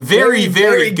Very,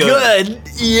 very good.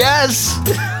 Yes.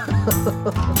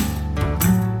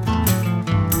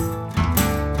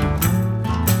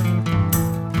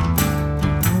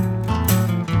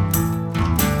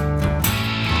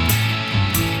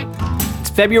 It's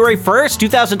February 1st,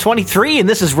 2023, and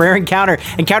this is Rare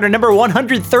Encounter number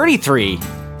 133.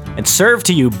 And served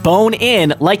to you bone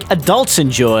in like adults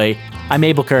enjoy. I'm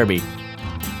Abel Kirby.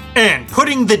 And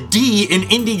putting the D in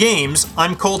indie games,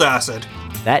 I'm Cold Acid.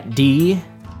 That D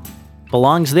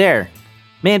belongs there.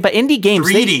 Man, but indie games...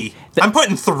 3D. I'm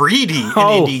putting 3D in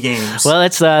indie games. Well,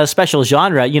 it's a special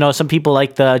genre. You know, some people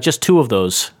like just two of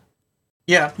those.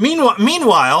 Yeah.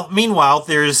 Meanwhile,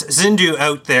 there's Zindu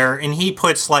out there, and he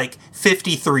puts like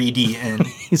 53D in.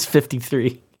 He's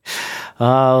 53.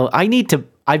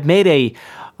 I've made a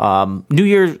New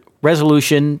Year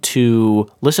resolution to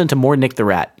listen to more Nick the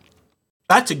Rat.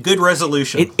 That's a good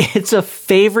resolution. It's a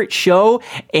favorite show,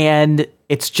 and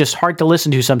it's just hard to listen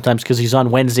to sometimes because he's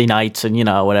on Wednesday nights and,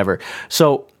 whatever.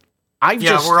 So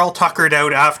we're all tuckered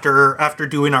out after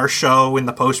doing our show in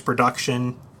the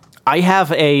post-production. I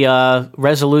have a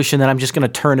resolution that I'm just going to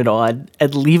turn it on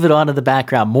and leave it on in the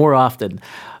background more often,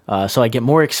 so I get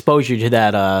more exposure to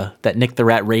that Nick the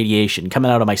Rat radiation coming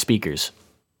out of my speakers.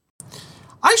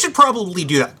 I should probably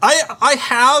do that. I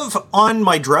have on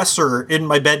my dresser in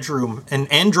my bedroom an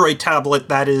Android tablet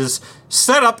that is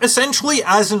set up essentially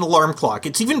as an alarm clock.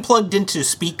 It's even plugged into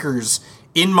speakers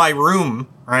in my room,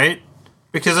 right?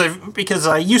 Because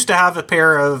I used to have a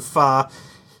pair of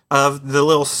the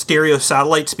little stereo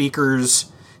satellite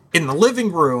speakers in the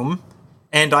living room,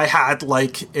 and I had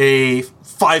like a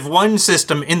 5.1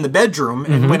 system in the bedroom.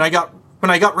 And when I got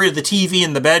rid of the TV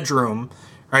in the bedroom,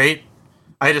 right?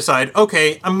 I decide,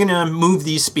 okay, I'm going to move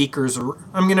these speakers down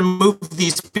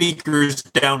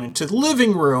into the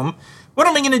living room. What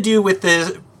am I going to do with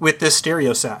this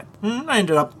stereo set? And I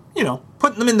ended up,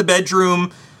 putting them in the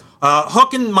bedroom,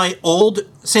 hooking my old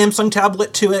Samsung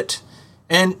tablet to it.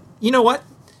 And you know what?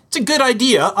 It's a good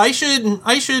idea. I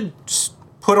should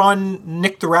put on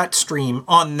Nick the Rat stream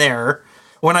on there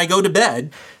when I go to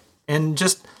bed and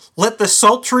just let the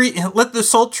sultry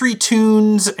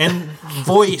tunes and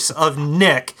voice of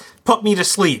Nick put me to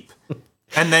sleep,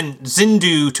 and then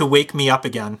Zindu to wake me up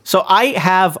again. So I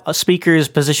have speakers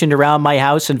positioned around my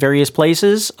house in various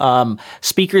places.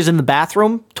 Speakers in the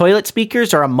bathroom, toilet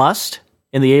speakers are a must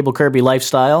in the Abel Kirby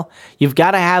lifestyle. You've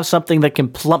got to have something that can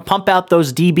pump out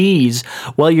those dBs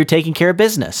while you're taking care of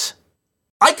business.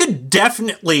 I could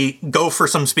definitely go for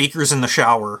some speakers in the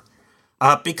shower.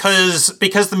 Because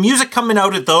the music coming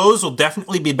out of those will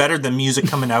definitely be better than music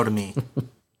coming out of me.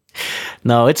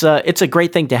 No, it's a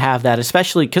great thing to have that,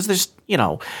 especially because there's, you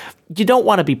don't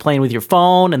want to be playing with your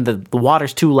phone and the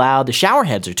water's too loud. The shower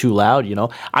heads are too loud,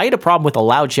 I had a problem with a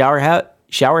loud shower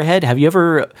head. Have you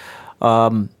ever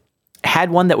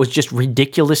had one that was just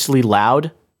ridiculously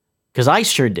loud? Because I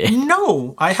sure did.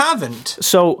 No, I haven't.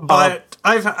 So, but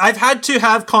I've had to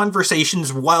have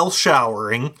conversations while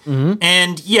showering,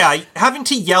 and having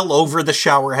to yell over the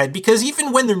shower head, because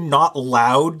even when they're not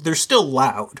loud, they're still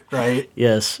loud, right?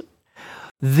 Yes.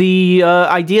 The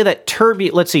idea that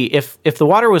let's see, if the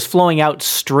water was flowing out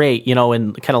straight, in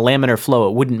kind of laminar flow,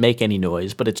 it wouldn't make any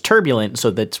noise, but it's turbulent,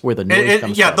 so that's where the noise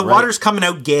comes from. Yeah, the water's coming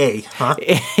out gay, huh?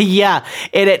 Yeah,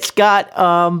 and it's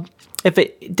got...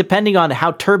 depending on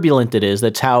how turbulent it is,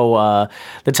 that's how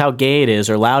gay it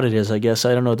is or loud it is, I guess.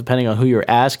 I don't know, depending on who you're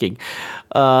asking.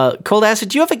 Cold Acid,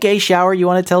 do you have a gay shower you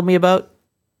want to tell me about?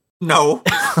 No.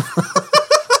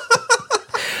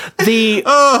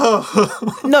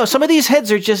 No, some of these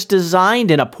heads are just designed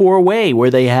in a poor way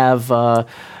where they have,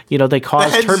 they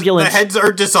cause turbulence. The heads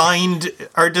are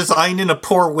designed in a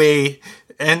poor way,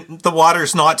 and the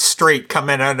water's not straight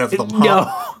coming out of them. Huh?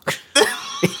 No.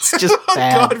 It's just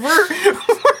bad. God, we're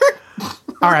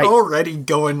all right. Already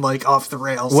going like off the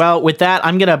rails. Well, with that,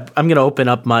 I'm gonna open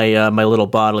up my my little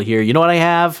bottle here. You know what I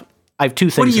have? I have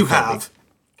two things. What do you have?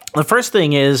 The first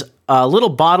thing is a little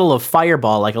bottle of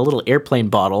Fireball, like a little airplane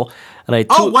bottle. And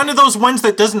one of those ones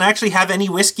that doesn't actually have any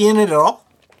whiskey in it at all?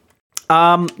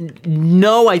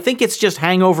 No, I think it's just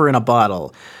hangover in a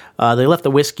bottle. They left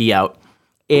the whiskey out,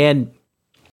 and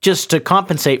just to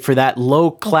compensate for that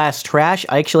low-class trash,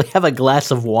 I actually have a glass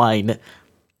of wine.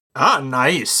 Ah,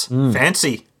 nice.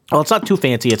 Fancy. Well, it's not too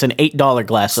fancy. It's an $8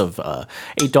 glass of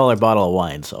 $8 bottle of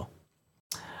wine. So,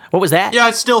 what was that? Yeah,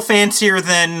 it's still fancier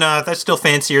than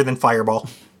Fireball.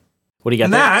 What do you got?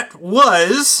 And there? that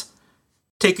was,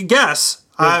 take a guess.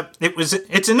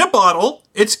 It's in a bottle.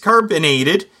 It's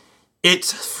carbonated.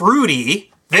 It's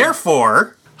fruity.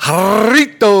 Therefore,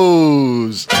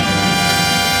 Jarritos.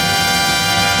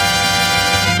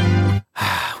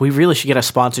 We really should get a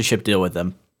sponsorship deal with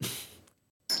them.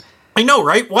 I know,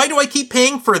 right? Why do I keep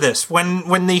paying for this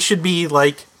when they should be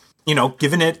like,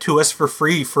 giving it to us for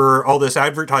free for all this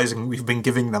advertising we've been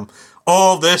giving them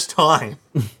all this time?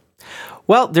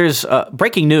 Well, there's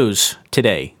breaking news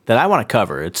today that I want to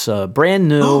cover. It's brand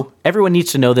new. Everyone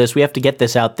needs to know this. We have to get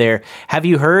this out there. Have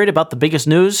you heard about the biggest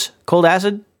news, Cold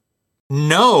Acid?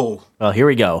 No. Well, here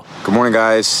we go. Good morning,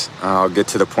 guys. I'll get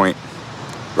to the point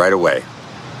right away.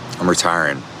 I'm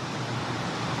retiring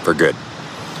for good.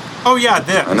 Oh, yeah,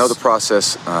 this. I know the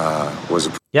process was...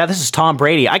 Yeah, this is Tom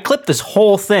Brady. I clipped this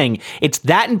whole thing. It's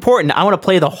that important. I want to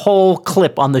play the whole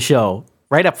clip on the show.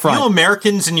 Right up front. You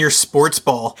Americans and your sports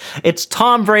ball. It's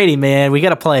Tom Brady, man. We got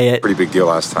to play it. Pretty big deal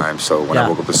last time. So when I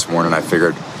woke up this morning, I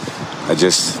figured I'd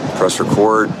just press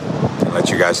record and let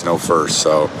you guys know first.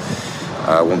 So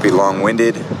it won't be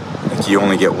long-winded. Like, you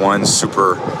only get one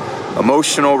super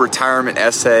emotional retirement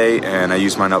essay, and I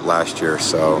used mine up last year.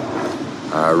 So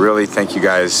really thank you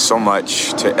guys so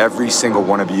much, to every single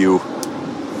one of you,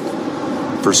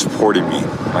 for supporting me.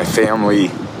 My family,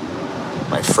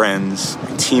 my friends,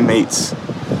 my teammates,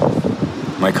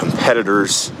 my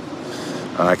competitors.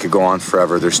 I could go on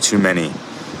forever. There's too many.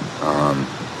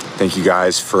 Thank you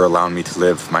guys for allowing me to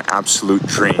live my absolute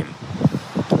dream.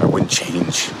 I wouldn't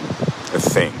change a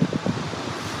thing.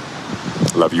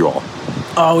 Love you all.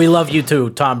 Oh, we love you too,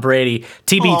 Tom Brady.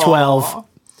 TB12. Aww.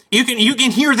 You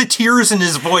can hear the tears in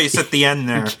his voice at the end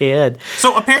there. Kid.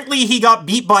 So apparently he got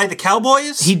beat by the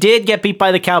Cowboys. He did get beat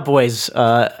by the Cowboys.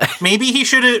 Maybe he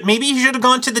should have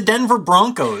gone to the Denver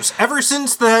Broncos. Ever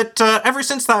since that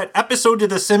episode of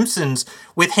The Simpsons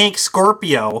with Hank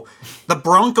Scorpio, the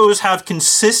Broncos have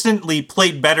consistently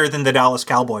played better than the Dallas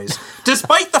Cowboys,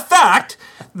 despite the fact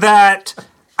that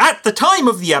at the time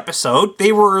of the episode,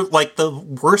 they were like the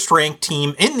worst ranked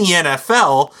team in the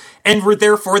NFL and were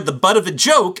therefore the butt of a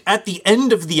joke at the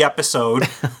end of the episode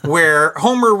where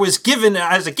Homer was given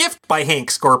as a gift by Hank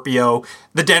Scorpio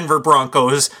the Denver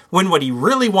Broncos when what he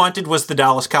really wanted was the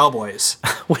Dallas Cowboys.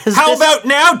 How about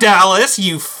now, Dallas,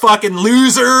 you fucking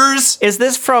losers? Is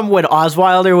this from when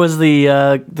Osweiler was the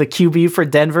QB for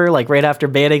Denver, like right after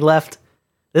Manning left?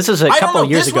 This is a couple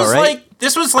of years ago, right?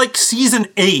 This was like season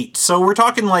 8, so we're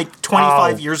talking like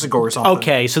 25 years ago or something.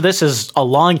 Okay, so this is a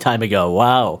long time ago.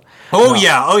 Wow. Oh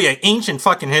yeah, ancient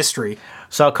fucking history.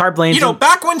 So Carblane's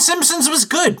back when Simpsons was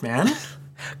good, man.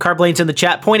 Carblane's in the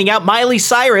chat pointing out Miley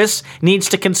Cyrus needs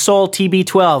to console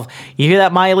TB12. You hear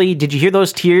that, Miley? Did you hear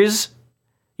those tears?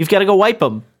 You've got to go wipe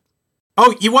them.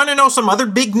 Oh, you want to know some other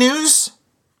big news?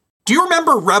 Do you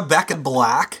remember Rebecca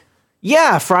Black?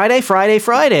 Yeah, Friday.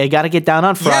 I got to get down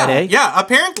on Friday. Yeah.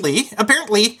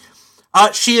 Apparently,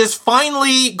 she is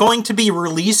finally going to be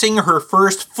releasing her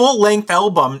first full-length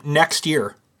album next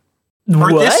year.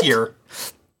 Or this year.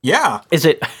 Yeah. Is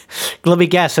it, let me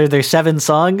guess, are there 7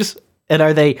 songs? And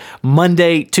are they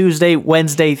Monday, Tuesday,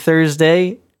 Wednesday,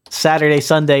 Thursday, Saturday,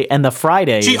 Sunday, and the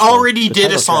Friday? She already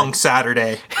did a song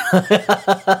Saturday.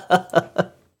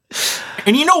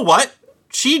 And you know what?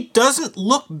 She doesn't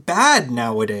look bad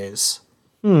nowadays.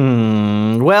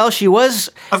 Well, she was...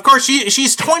 Of course,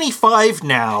 she's 25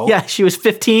 now. Yeah, she was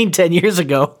 15 10 years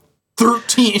ago.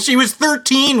 13. She was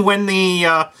 13 when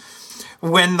the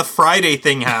Friday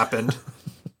thing happened.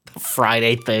 The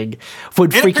Friday thing.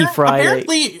 Freaky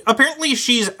Friday. Apparently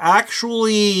she's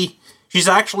actually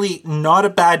not a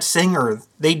bad singer.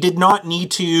 They did not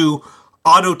need to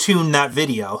auto-tune that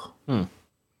video.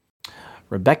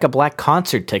 Rebecca Black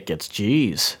concert tickets.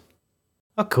 Jeez.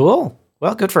 Oh, cool.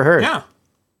 Well, good for her. Yeah.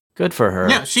 Good for her.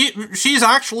 Yeah, she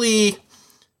actually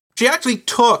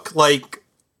took like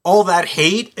all that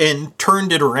hate and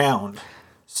turned it around.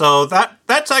 So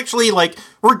that's actually like,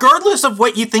 regardless of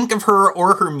what you think of her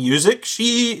or her music,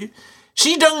 she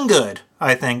done good,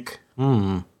 I think.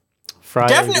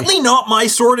 Friday. Definitely not my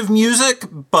sort of music,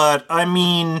 but I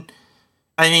mean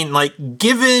like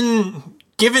given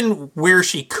where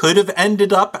she could have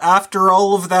ended up after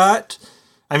all of that,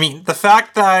 I mean, the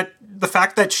fact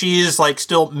that she is like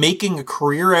still making a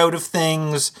career out of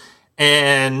things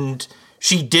and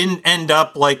she didn't end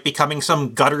up like becoming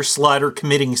some gutter slut or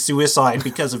committing suicide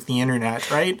because of the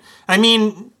internet, right? I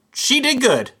mean, she did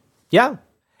good. Yeah.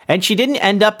 And she didn't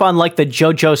end up on like the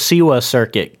JoJo Siwa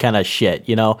circuit kind of shit,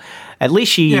 you know? At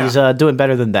least she's doing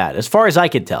better than that, as far as I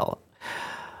could tell.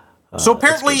 So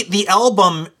apparently the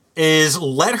album is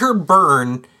Let Her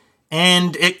Burn,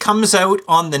 and it comes out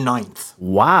on the 9th.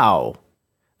 Wow.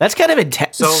 That's kind of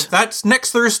intense. So that's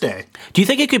next Thursday. Do you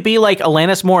think it could be like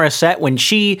Alanis Morissette when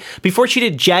before she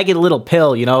did Jagged Little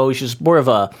Pill, you know, she's more of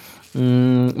a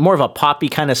poppy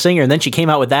kind of singer, and then she came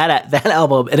out with that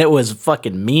album, and it was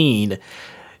fucking mean.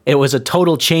 It was a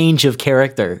total change of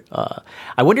character.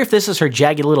 I wonder if this is her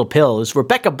Jagged Little Pill. Is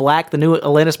Rebecca Black the new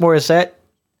Alanis Morissette?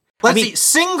 Let's see.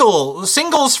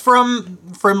 Singles from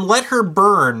Let Her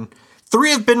Burn.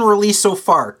 3 have been released so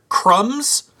far.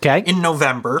 Crumbs in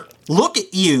November, Look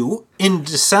at You in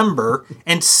December,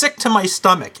 and Sick to My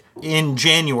Stomach in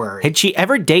January. Did she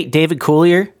ever date David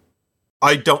Coulier?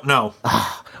 I don't know.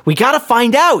 We gotta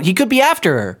find out. He could be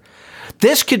after her.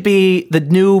 This could be the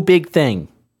new big thing.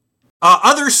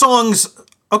 Other songs.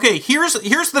 Okay, here's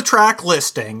the track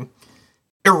listing.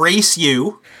 Erase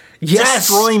You. Yes.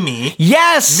 Destroy Me.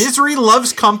 Yes. Misery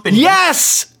Loves Company.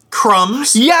 Yes.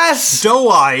 Crumbs. Yes.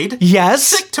 Doe-Eyed. Yes.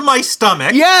 Sick to My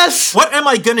Stomach. Yes. What Am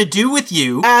I Gonna Do With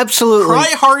You? Absolutely.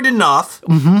 Cry Hard Enough.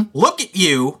 Mm-hmm. Look at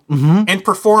You. Mm-hmm. And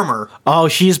Performer. Oh,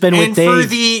 she's been with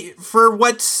Dave.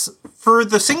 For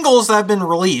the singles that have been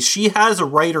released, she has a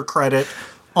writer credit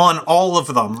on all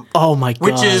of them. Oh my God.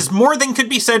 Which is more than could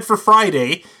be said for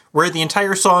Friday, where the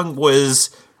entire song was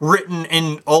written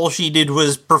and all she did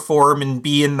was perform and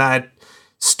be in that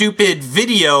stupid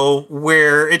video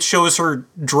where it shows her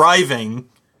driving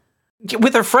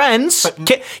with her friends.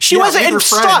 She wasn't. With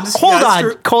her friends. Hold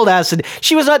on, Cold Acid.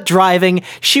 She was not driving.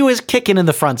 She was kicking in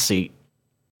the front seat.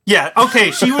 Yeah.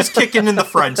 Okay. She was kicking in the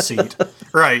front seat.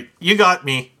 Right. You got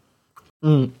me.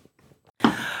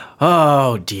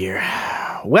 Oh dear.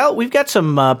 Well, we've got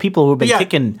some people who've been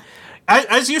kicking.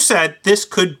 As you said, this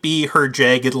could be her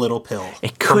Jagged Little Pill.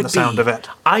 It could from the sound of it.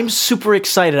 I'm super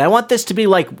excited. I want this to be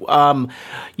like,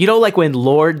 like when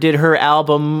Lorde did her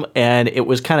album and it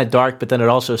was kind of dark, but then it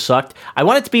also sucked. I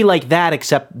want it to be like that,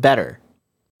 except better.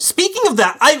 Speaking of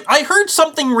that, I heard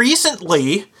something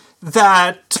recently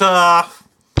that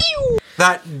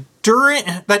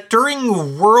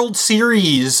during World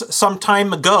Series some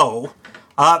time ago,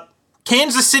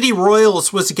 Kansas City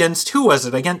Royals was against, who was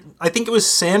it? Again, I think it was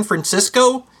San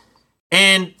Francisco.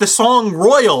 And the song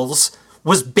Royals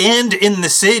was banned in the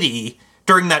city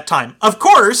during that time. Of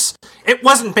course, it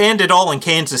wasn't banned at all in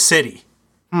Kansas City.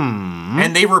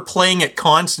 And they were playing it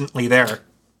constantly there.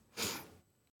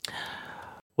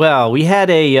 Well, we had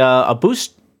a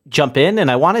boost jump in, and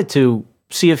I wanted to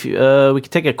see if we could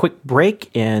take a quick break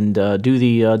and do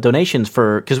the donations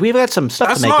because we've got some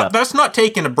stuff to make up. That's not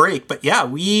taking a break, but yeah,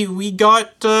 we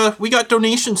got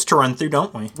donations to run through,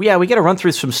 don't we? Yeah, we got to run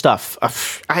through some stuff.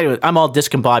 I'm all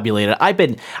discombobulated.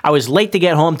 I was late to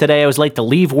get home today. I was late to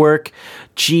leave work.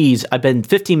 Jeez, I've been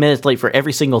 15 minutes late for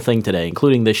every single thing today,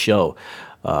 including this show.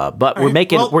 But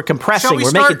we're compressing.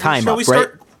 We're making time up, right?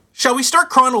 Shall we start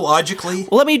chronologically?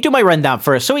 Well, let me do my rundown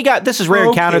first. So this is Rare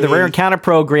Encounter, the Rare Encounter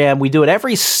program. We do it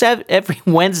every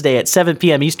Wednesday at 7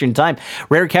 p.m. Eastern Time.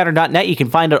 RareEncounter.net, you can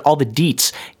find out all the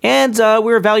deets. And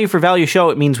we're a value for value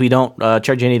show. It means we don't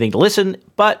charge you anything to listen,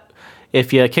 but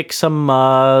if you kick some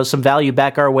value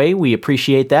back our way, we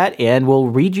appreciate that, and we'll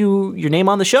read your name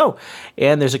on the show.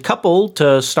 And there's a couple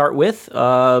to start with.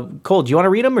 Cole, do you want to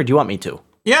read them, or do you want me to?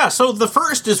 Yeah, so the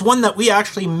first is one that we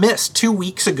actually missed 2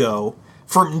 weeks ago.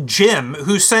 From Jim,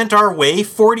 who sent our way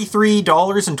 $43.21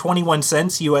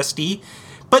 USD,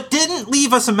 but didn't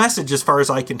leave us a message as far as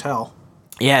I can tell.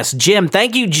 Yes, Jim.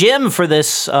 Thank you, Jim, for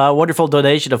this wonderful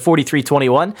donation of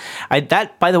 $43.21.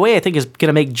 That, by the way, I think is going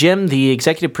to make Jim the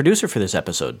executive producer for this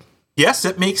episode. Yes,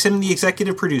 it makes him the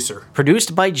executive producer.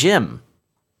 Produced by Jim.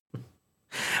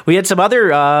 We had some other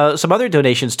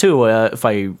donations, too, if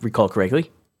I recall correctly.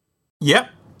 Yep.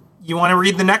 You want to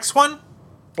read the next one?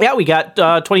 Yeah, we got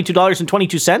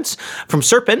 $22.22 from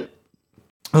Serpent,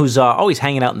 who's always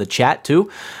hanging out in the chat, too.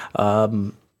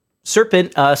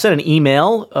 Serpent sent an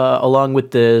email along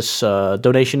with this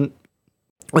donation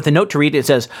with a note to read. It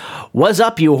says, "What's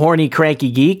up, you horny,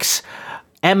 cranky geeks?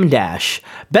 M-.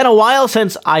 Been a while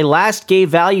since I last gave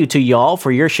value to y'all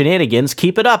for your shenanigans.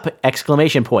 Keep it up! !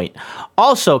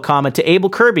 Also, comment to Abel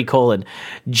Kirby,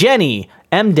 Jenny,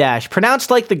 M-. Pronounced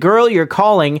like the girl you're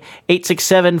calling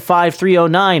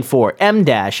 867-5309 for. M-.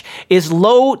 Is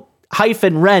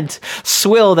low-rent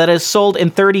swill that is sold in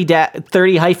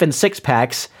 30-6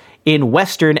 packs in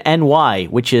Western NY,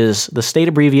 which is the state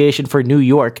abbreviation for New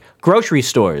York, grocery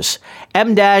stores.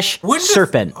 M-.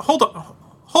 Serpent.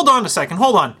 Hold on a second.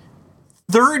 Hold on.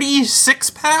 36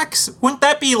 packs? Wouldn't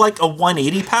that be like a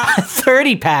 180 pack?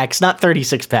 30 packs, not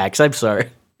 36 packs. I'm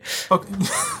sorry. Okay.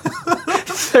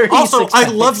 Also, I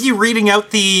love you reading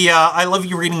out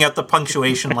the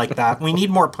punctuation like that. We need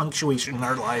more punctuation in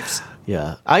our lives.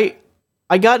 Yeah. I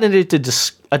I got into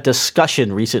a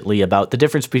discussion recently about the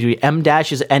difference between M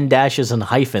dashes, N dashes, and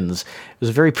hyphens. It was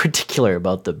very particular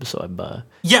about them, so I'm...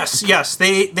 Yes,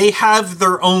 they have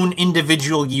their own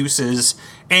individual uses,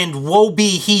 and woe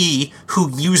be he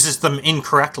who uses them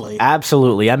incorrectly.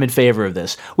 Absolutely, I'm in favor of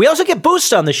this. We also get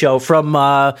boosts on the show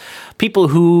from people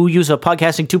who use a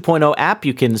Podcasting 2.0 app.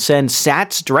 You can send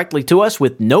sats directly to us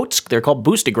with notes. They're called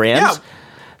boostograms. Yeah.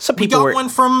 Some people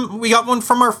we got one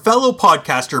from our fellow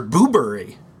podcaster,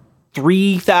 Boobery.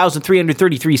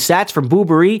 3,333 sats from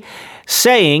Boobery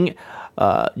saying,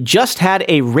 just had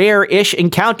a rare-ish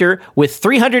encounter with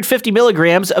 350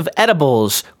 milligrams of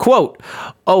edibles. Quote,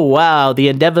 oh wow, the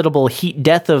inevitable heat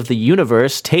death of the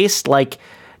universe tastes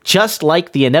just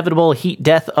like the inevitable heat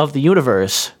death of the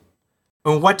universe.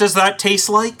 And what does that taste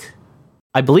like?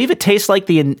 I believe it tastes like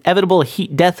the inevitable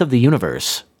heat death of the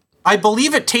universe. I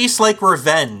believe it tastes like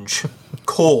revenge.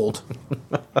 Cold.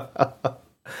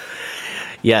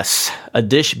 Yes, a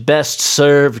dish best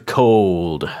served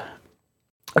cold.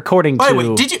 According By to... the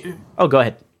way, did you... Oh, go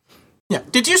ahead. Yeah,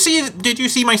 did you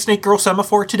see my Snake Girl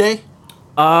semaphore today?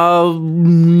 Yeah,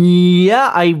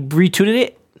 I retweeted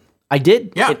it. I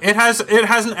did. Yeah, it has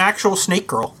an actual Snake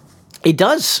Girl. It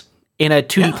does, in a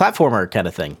 2D platformer kind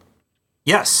of thing.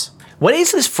 Yes. What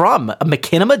is this from? A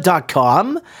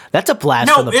machinima.com? That's a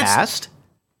blast from the past.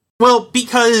 Well,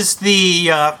 because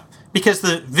the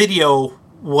video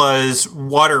was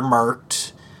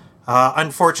watermarked.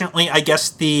 Unfortunately, I guess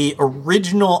the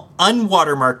original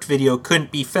unwatermarked video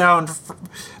couldn't be found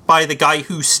by the guy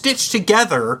who stitched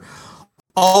together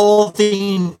all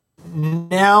the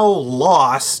now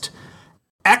lost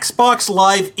Xbox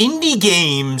Live Indie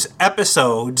Games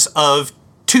episodes of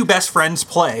Two Best Friends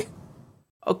Play.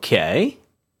 Okay.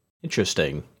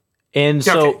 Interesting. And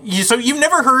so... Okay. So you've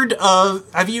never heard of...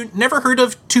 Have you never heard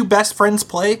of Two Best Friends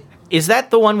Play? Is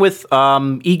that the one with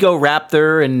Ego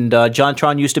Raptor and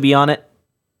JonTron used to be on it?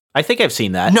 I think I've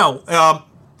seen that. No.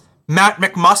 Matt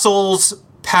McMuscles,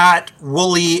 Pat,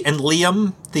 Wooly, and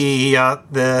Liam, the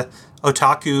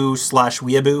otaku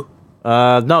 /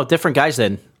 weeaboo. No, different guys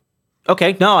then.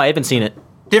 Okay, no, I haven't seen it.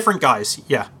 Different guys,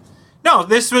 yeah. No,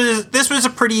 this was a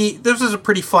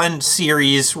pretty fun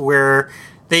series where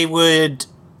they would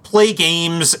play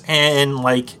games and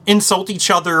like insult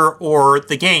each other or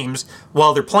the games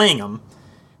while they're playing them.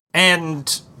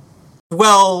 And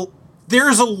well,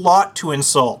 there's a lot to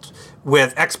insult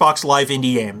with Xbox Live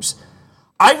indie games.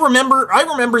 I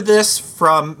remember this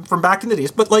from back in the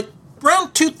days, but like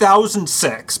around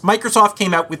 2006, Microsoft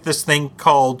came out with this thing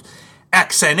called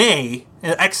XNA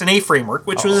framework,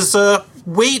 which was a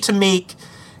way to make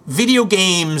video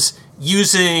games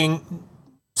using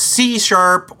C#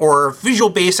 or Visual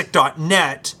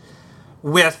Basic.net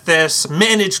with this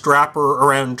managed wrapper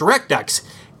around DirectX.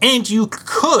 And you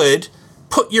could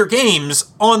put your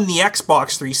games on the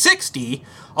Xbox 360,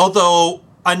 although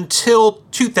until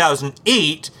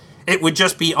 2008, it would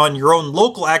just be on your own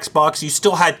local Xbox. You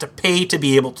still had to pay to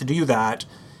be able to do that.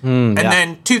 And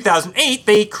then 2008,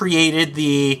 they created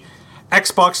the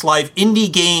Xbox Live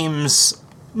Indie Games,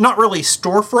 not really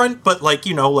storefront, but like,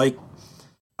 you know, like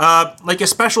a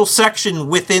special section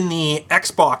within the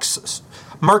Xbox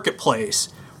marketplace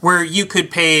where you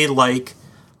could pay like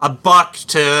 $1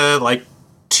 to like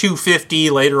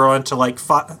 $2.50 later on to like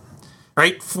 $5,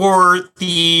 right? For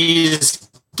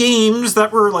these games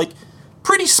that were like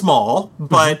pretty small,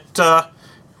 but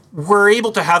were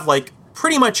able to have like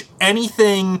pretty much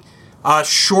anything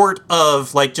short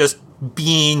of like just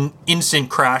being instant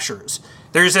crashers.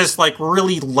 There's this like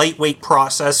really lightweight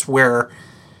process where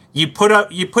you put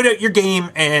out your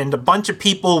game and a bunch of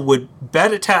people would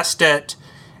beta test it,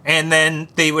 and then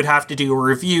they would have to do a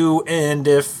review, and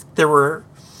if there were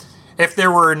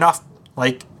enough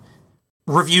like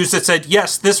reviews that said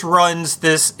yes, this runs,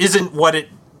 this isn't what it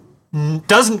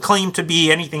doesn't claim to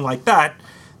be, anything like that,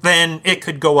 then it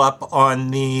could go up on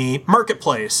the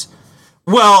marketplace.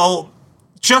 Well,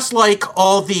 just like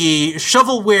all the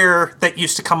shovelware that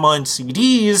used to come on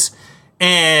CDs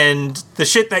and the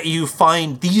shit that you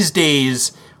find these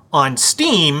days on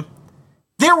Steam,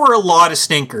 there were a lot of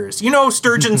stinkers. You know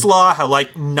Sturgeon's Law, how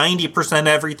like 90%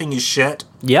 everything is shit?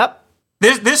 Yep.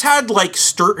 This had like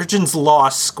Sturgeon's Law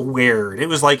squared. It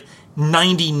was like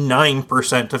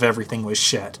 99% of everything was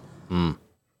shit.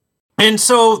 And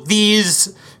so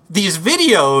these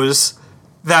videos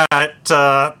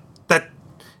that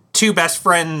Two Best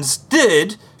Friends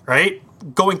did, right,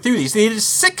 going through these, they did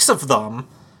 6 of them,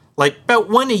 like about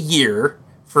one a year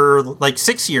for like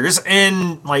 6 years,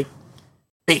 and like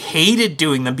they hated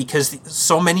doing them because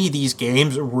so many of these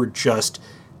games were just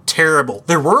terrible.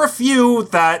 There were a few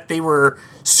that they were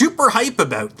super hype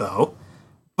about though,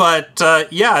 But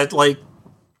yeah, like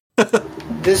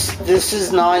This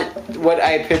is not what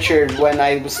I pictured when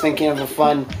I was thinking of a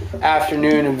fun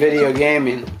afternoon in video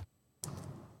gaming.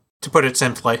 to put it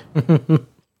simply.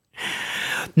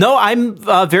 No, I'm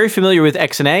very familiar with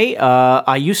XNA.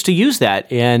 I used to use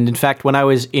that. And in fact, when I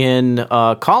was in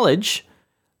college,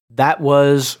 that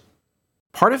was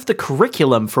part of the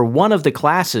curriculum for one of the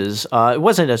classes. It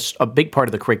wasn't a big part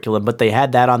of the curriculum, but they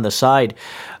had that on the side.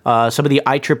 Some of the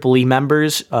IEEE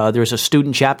members, there was a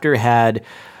student chapter, had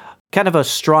kind of a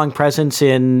strong presence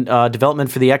in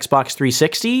development for the Xbox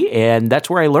 360, and that's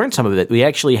where I learned some of it. We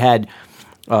actually had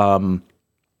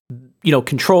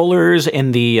controllers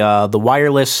and the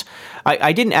wireless.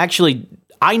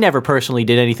 I never personally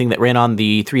did anything that ran on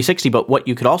the 360, but what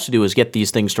you could also do is get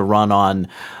these things to run on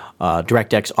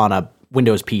DirectX on a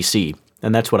Windows PC,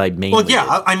 and that's what I mainly did.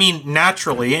 I mean,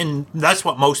 naturally, and that's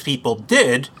what most people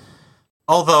did.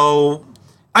 Although,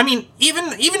 I mean,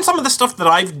 even some of the stuff that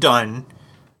I've done,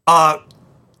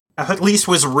 at least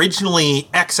was originally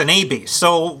XNA based.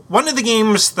 So one of the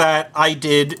games that I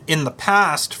did in the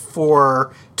past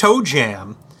for Toe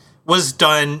Jam was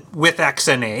done with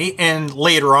XNA, and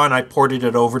later on I ported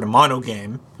it over to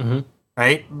Monogame. Mm-hmm.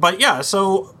 Right? But yeah,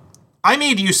 so I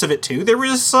made use of it too. There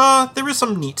was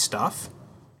some neat stuff.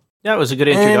 Yeah, it was a good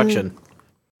introduction. And,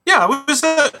 yeah,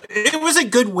 it was a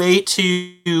good way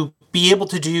to be able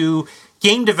to do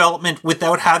game development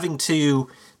without having to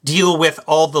deal with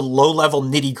all the low-level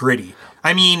nitty-gritty.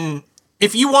 I mean,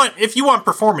 if you want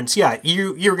performance, yeah,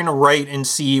 you're going to write in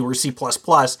C or C++.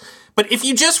 But if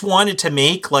you just wanted to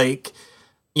make like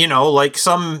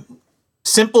some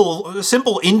simple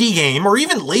indie game, or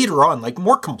even later on, like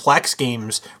more complex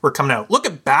games were coming out. Look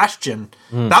at Bastion.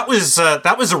 That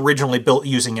was originally built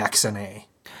using XNA.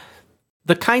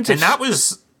 That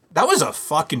was a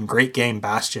fucking great game,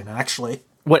 Bastion, actually.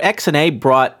 What XNA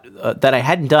brought that I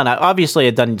hadn't done, obviously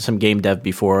I'd done some game dev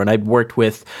before, and I'd worked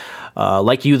with,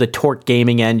 like you, the Torque game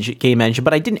engine,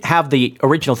 but I didn't have the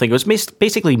original thing. It was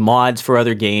basically mods for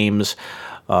other games.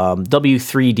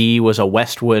 W3D was a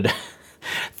Westwood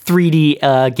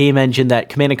 3D game engine that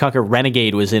Command & Conquer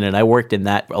Renegade was in, and I worked in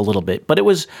that a little bit. But it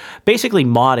was basically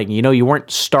modding. You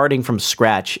weren't starting from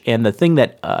scratch. And the thing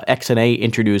that XNA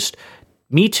introduced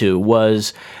me to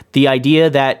was the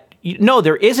idea that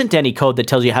there isn't any code that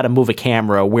tells you how to move a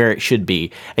camera where it should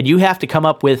be. And you have to come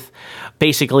up with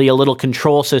basically a little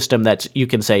control system that you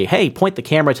can say, hey, point the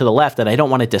camera to the left, and I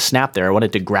don't want it to snap there. I want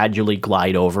it to gradually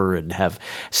glide over and have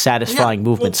satisfying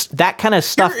movements. That kind of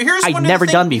stuff I'd never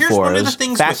done before. It was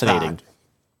fascinating.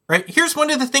 Right? Here's one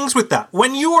of the things with that.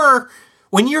 When you're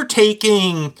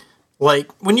taking,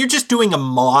 like, when you're just doing a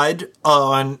mod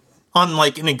on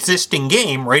like an existing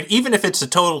game, right? Even if it's a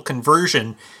total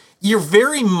conversion, you're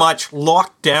very much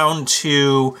locked down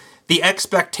to the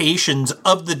expectations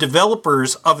of the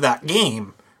developers of that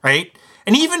game, right?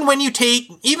 And even when you take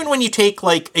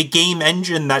like a game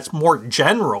engine that's more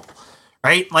general,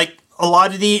 right? Like a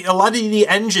lot of the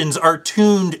engines are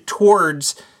tuned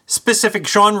towards specific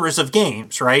genres of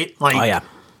games, right? Like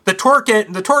the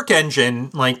Torque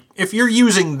engine, like if you're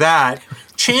using that,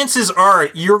 chances are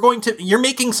you're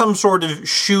making some sort of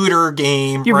shootor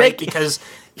game, right? Because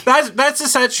that's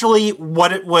essentially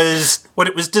what it was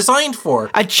designed for.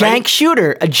 A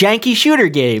janky shooter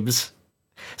games.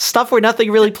 Stuff where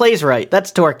nothing really plays right.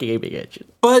 That's Torque gaming engine.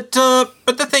 But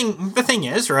the thing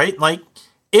is, right? Like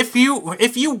if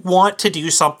you want to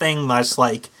do something that's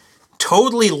like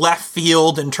totally left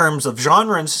field in terms of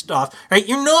genre and stuff, right?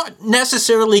 You're not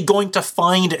necessarily going to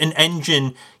find an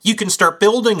engine you can start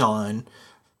building on,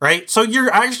 right? So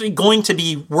you're actually going to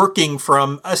be working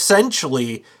from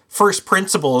essentially first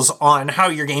principles on how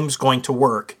your game's going to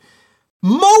work.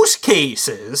 Most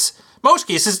cases,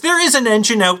 there is an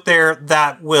engine out there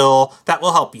that will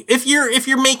help you. If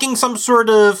you're making some sort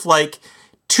of like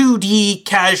 2D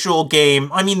casual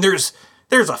game, I mean, there's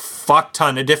a fuck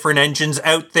ton of different engines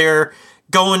out there,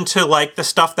 going to like the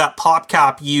stuff that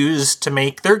PopCap used to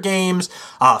make their games,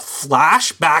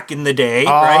 Flash back in the day,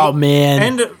 right? Oh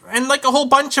man, and like a whole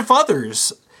bunch of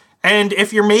others. And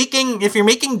if you're making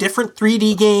different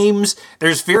 3D games,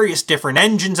 there's various different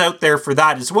engines out there for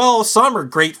that as well. Some are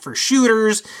great for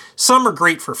shooters, some are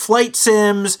great for flight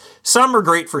sims, some are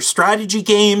great for strategy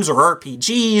games or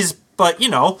RPGs, but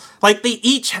like they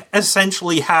each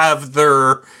essentially have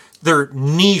their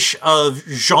niche of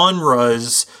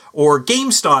genres or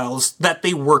game styles that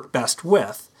they work best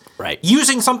with. Right.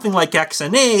 Using something like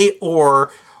XNA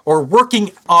or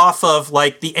working off of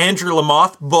like the Andrew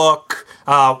Lamothe book,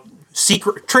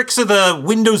 secret tricks of the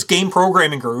Windows game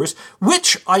programming gurus,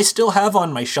 which I still have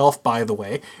on my shelf, by the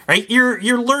way, right?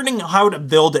 You're learning how to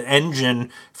build an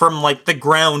engine from like the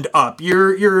ground up.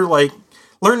 You're like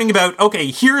learning about,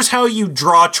 okay, here's how you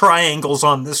draw triangles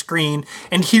on the screen,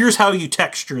 and here's how you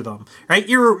texture them, right?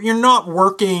 You're not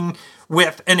working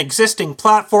with an existing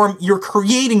platform. You're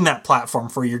creating that platform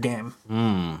for your game.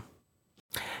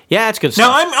 Yeah, it's good stuff.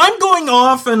 Now, I'm going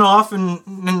off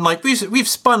and like we've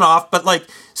spun off, but like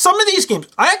some of these games,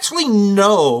 I actually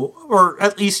know, or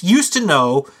at least used to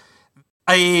know,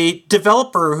 a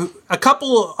developer who, a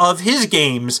couple of his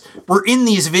games were in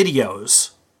these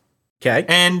videos. Okay.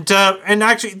 And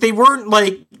actually, they weren't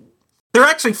like, they're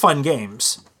actually fun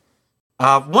games.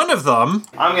 One of them...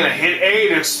 I'm going to hit A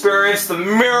to experience the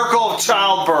miracle of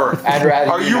childbirth. I'd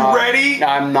rather Are you not. ready? No,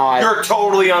 I'm not. You're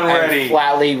totally unready. I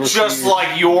flatly refuse. Just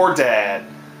like your dad.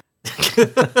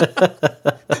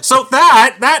 So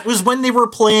that was when they were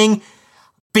playing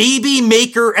Baby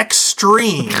Maker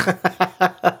Extreme,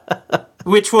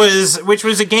 which was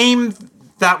a game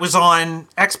that was on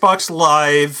Xbox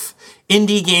Live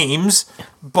Indie Games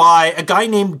by a guy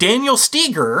named Daniel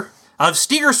Steger of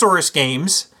Stegosaurus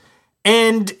Games.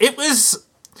 And it was,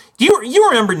 you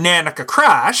remember Nanica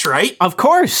Crash, right? Of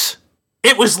course.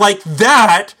 It was like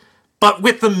that, but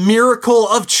with the miracle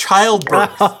of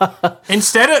childbirth.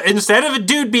 Instead of a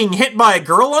dude being hit by a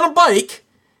girl on a bike,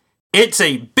 it's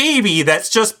a baby that's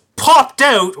just popped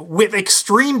out with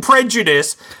extreme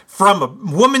prejudice from a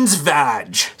woman's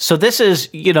vag. So this is,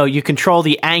 you control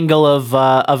the angle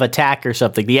of attack or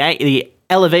something, the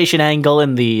elevation angle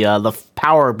and the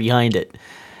power behind it.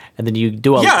 And then you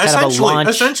do a kind of a launch.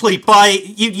 Essentially, by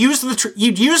you'd use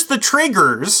the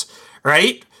triggers,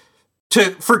 right,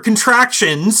 for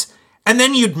contractions, and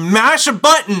then you'd mash a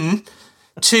button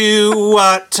to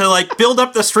like build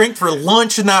up the strength for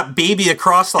launching that baby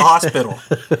across the hospital.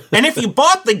 And if you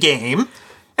bought the game,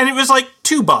 and it was like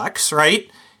 $2,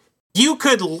 right, you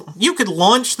could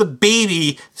launch the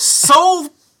baby so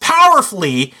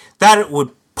powerfully that it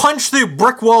would punch through a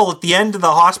brick wall at the end of the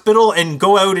hospital and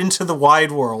go out into the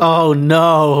wide world. Oh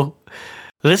no.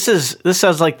 This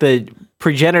sounds like the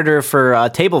progenitor for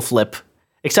Table Flip,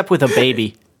 except with a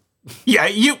baby. Yeah,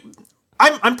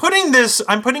 I'm putting this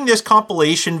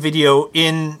compilation video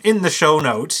in the show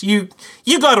notes. You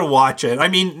got to watch it. I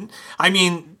mean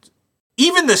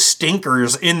even the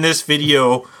stinkers in this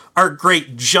video are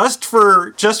great just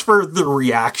for the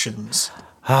reactions.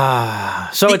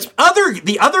 So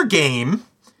the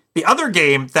other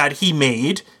game that he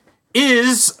made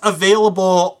is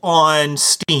available on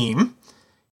Steam,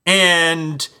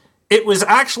 and it was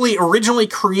actually originally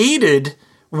created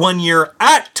one year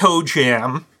at Toe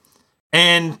Jam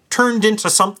and turned into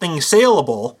something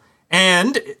saleable,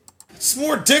 and it's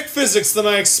more dick physics than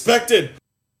I expected.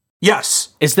 Yes.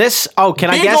 Is this? Oh, can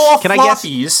I guess? Can floppies.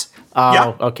 I guess? Oh,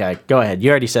 yeah. Okay. Go ahead. You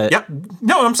already said it. Yeah.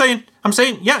 No, I'm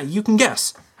saying, yeah, you can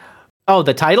guess. Oh,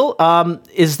 the title?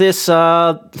 Is this,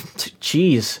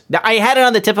 jeez. Now, I had it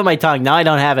on the tip of my tongue. Now I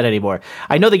don't have it anymore.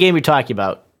 I know the game you're talking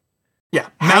about. Yeah.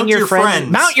 Hang your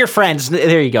friends. Mount your friends.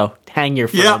 There you go. Hang your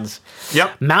friends.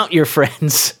 Yep. Mount your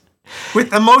friends.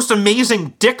 With the most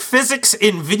amazing dick physics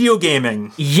in video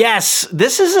gaming. Yes.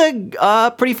 This is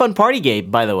a pretty fun party game,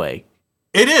 by the way.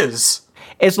 It is.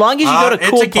 As long as you go to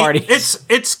cool parties.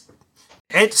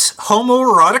 It's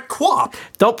homoerotic co-op.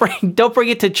 Don't bring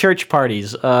it to church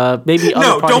parties. Maybe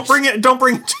other parties. Don't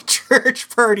bring it to church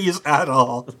parties at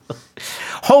all.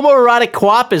 Homoerotic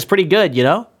co-op is pretty good,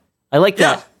 I like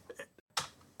that.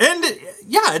 And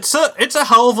yeah, it's a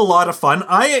hell of a lot of fun.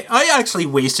 I actually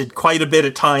wasted quite a bit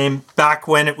of time back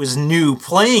when it was new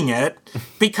playing it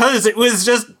because it was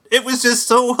just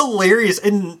so hilarious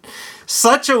and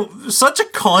such a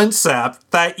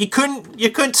concept that you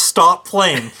couldn't stop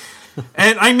playing.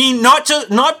 And I mean, not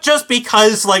just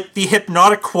because like the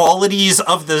hypnotic qualities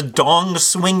of the dong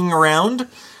swinging around,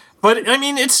 but I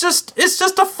mean, it's just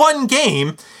a fun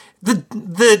game.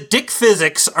 The dick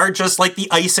physics are just like the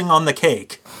icing on the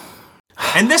cake.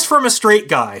 And this from a straight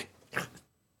guy.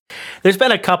 There's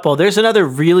been a couple. There's another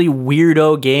really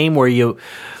weirdo game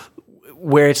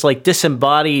where it's like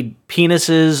disembodied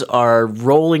penises are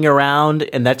rolling around,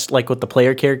 and that's like what the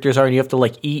player characters are, and you have to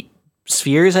like eat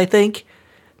spheres, I think,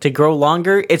 to grow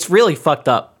longer. It's really fucked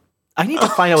up. I need to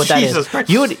find out what that is. Christ.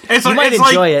 You might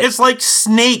enjoy it. It's like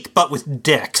Snake, but with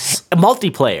dicks. A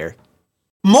multiplayer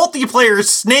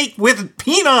Snake with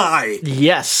peni.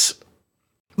 Yes.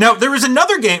 Now there was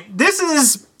another game. This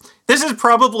is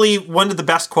probably one of the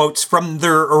best quotes from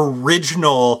their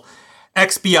original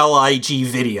XBLIG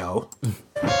video.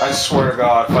 I swear to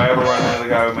God, if I ever run into the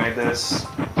guy who made this,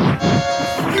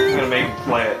 I'm gonna make him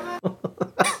play it.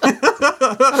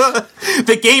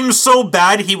 The game's so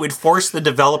bad he would force the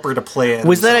developer to play it.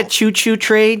 Was that a choo-choo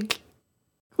train?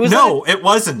 No, it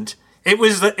wasn't. It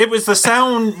was the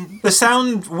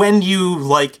sound when you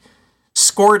like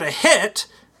scored a hit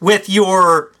with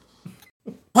your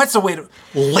what's the way to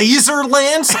laser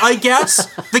lance, I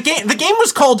guess. The game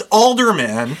was called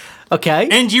Alderman. Okay.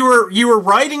 And you were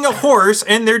riding a horse,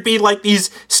 and there'd be like these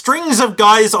strings of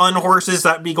guys on horses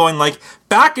that'd be going like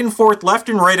back and forth, left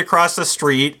and right across the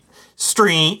screen,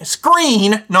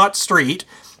 not street.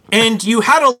 And you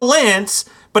had a lance,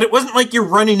 but it wasn't like you're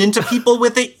running into people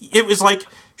with it. It was like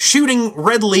shooting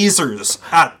red lasers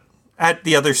at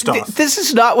the other stuff. This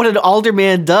is not what an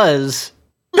alderman does.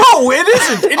 No, it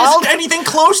isn't. It isn't anything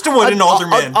close to what an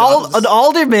alderman does. An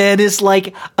alderman is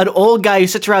like an old guy who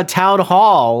sits around town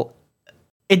hall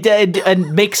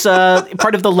and makes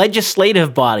part of the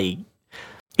legislative body.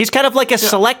 He's kind of like a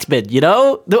selectman, you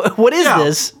know? What is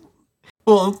this?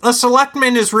 Well, a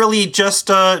selectman is really just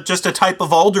a type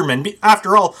of alderman.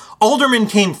 After all, alderman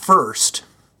came first.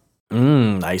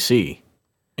 I see.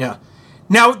 Yeah.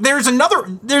 Now, there's another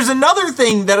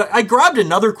thing that I grabbed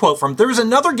another quote from. There was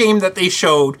another game that they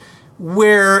showed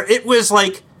where it was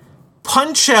like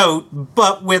Punch-Out,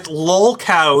 but with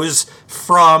lolcows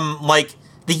from like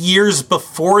the years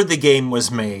before the game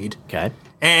was made. Okay.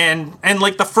 And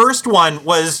like the first one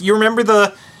was, you remember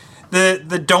the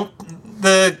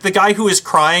guy who was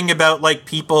crying about like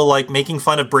people like making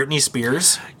fun of Britney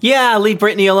Spears? Yeah, leave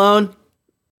Britney alone.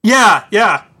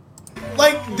 Yeah.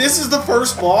 Like, this is the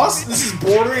first boss? This is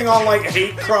bordering on, like,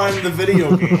 hate crime the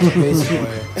video game,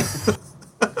 basically.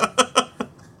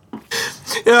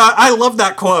 Yeah, I love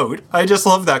that quote. I just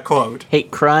love that quote.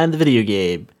 Hate crime the video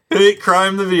game. Hate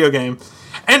crime the video game.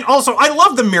 And also, I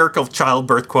love the miracle of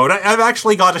childbirth quote. I've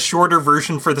actually got a shorter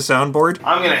version for the soundboard.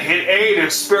 I'm gonna hit A to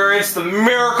experience the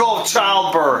miracle of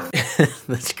childbirth.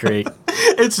 That's great.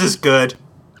 It's just good.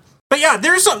 But yeah,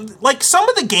 there's some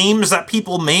of the games that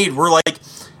people made were like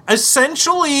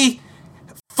essentially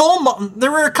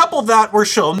there were a couple that were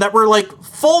shown that were like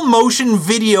full motion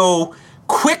video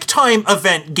QuickTime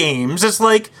event games. It's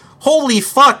like, holy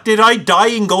fuck, did I die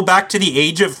and go back to the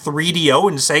age of 3DO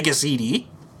and Sega CD?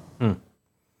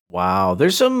 Wow,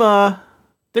 there's some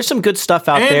good stuff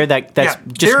out there that's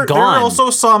just gone.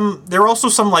 There are also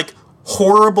some like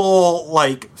horrible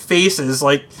like faces,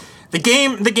 like the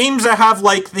games that have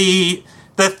like the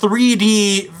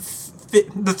 3D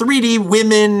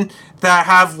women that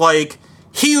have like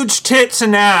huge tits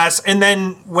and ass, and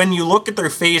then when you look at their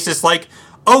face, it's like,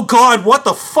 oh god, what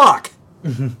the fuck?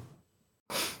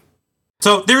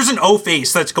 So there's an O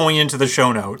face that's going into the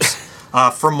show notes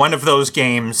from one of those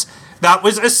games. That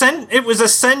was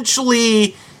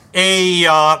essentially a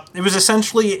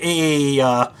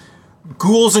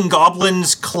Ghouls and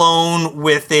Goblins clone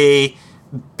with a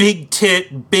big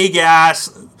tit, big ass,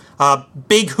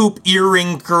 big hoop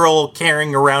earring girl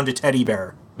carrying around a teddy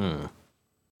bear.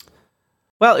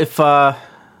 Well, if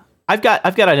I've got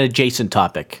an adjacent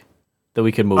topic that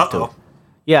we can move to.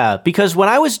 Yeah, because when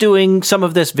I was doing some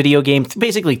of this video game,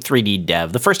 basically 3D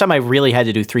dev, the first time I really had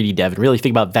to do 3D dev and really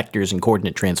think about vectors and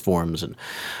coordinate transforms and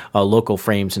local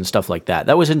frames and stuff like that,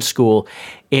 that was in school,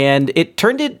 and it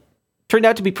turned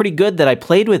out to be pretty good that I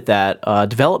played with that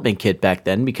development kit back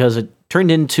then, because it turned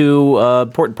into an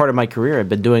important part of my career. I've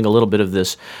been doing a little bit of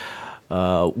this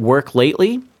work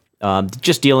lately,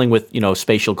 just dealing with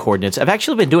spatial coordinates. I've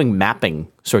actually been doing mapping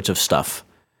sorts of stuff.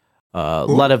 A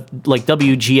lot of like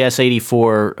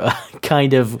WGS84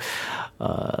 kind of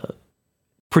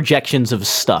projections of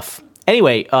stuff.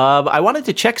 Anyway, I wanted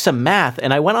to check some math,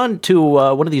 and I went on to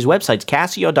one of these websites,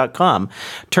 Casio.com.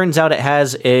 Turns out it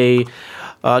has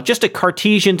just a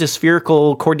Cartesian to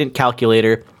spherical coordinate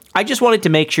calculator. I just wanted to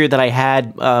make sure that I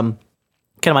had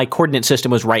kind of my coordinate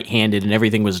system was right-handed and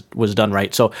everything was done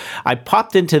right. So I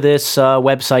popped into this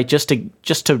website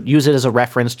just to use it as a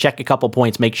reference, check a couple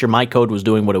points, make sure my code was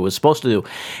doing what it was supposed to do.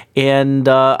 And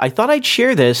I thought I'd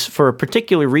share this for a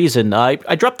particular reason. I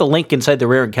dropped the link inside the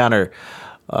Rare Encounter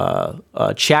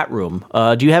chat room.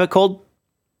 Do you have it, Cold?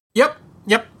 Yep.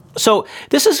 So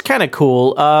this is kind of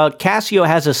cool. Casio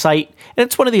has a site, and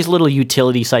it's one of these little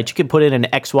utility sites. You can put in an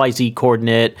XYZ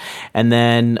coordinate and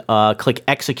then click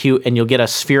execute, and you'll get a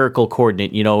spherical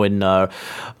coordinate, in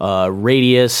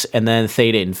radius and then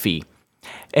theta and phi.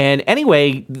 And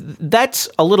anyway, that's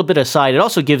a little bit aside. It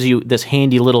also gives you this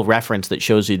handy little reference that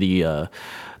shows you the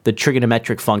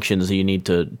trigonometric functions that you need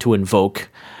to invoke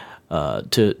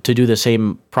to do the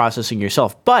same processing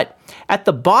yourself. But at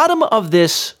the bottom of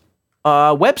this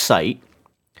website,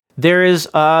 there is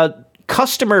a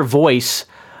customer voice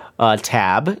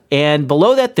tab, and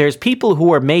below that there's people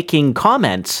who are making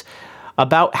comments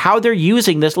about how they're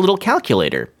using this little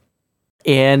calculator.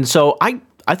 And so I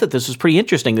thought this was pretty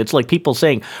interesting. It's like people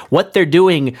saying what they're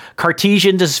doing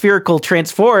Cartesian to spherical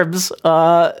transforms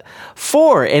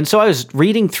for. And so I was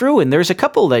reading through, and there's a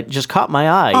couple that just caught my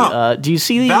eye. Do you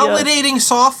see the... Validating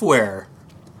software.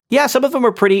 Yeah, some of them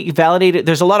are pretty validated.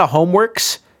 There's a lot of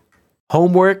homeworks.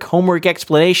 Homework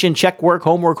explanation, check work,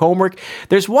 homework.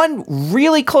 There's one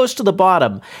really close to the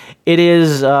bottom. It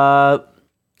is from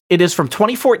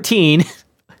 2014,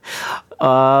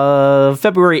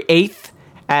 February 8th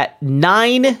at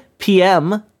 9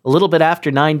 p.m., a little bit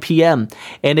after 9 p.m.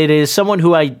 And it is someone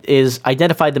who is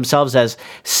identified themselves as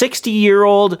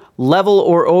 60-year-old level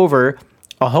or over,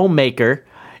 a homemaker,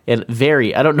 and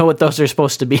I don't know what those are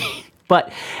supposed to be.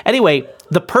 But anyway,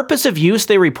 the purpose of use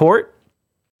they report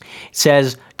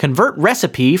says, convert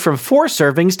recipe from 4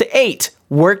 servings to 8.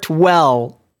 Worked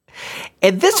well.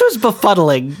 And this was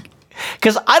befuddling,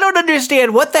 because I don't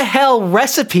understand what the hell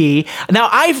recipe. Now,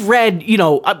 I've read,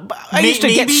 I used to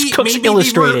get Cooks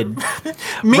Illustrated.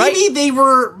 Maybe the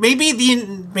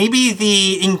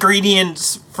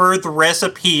ingredients for the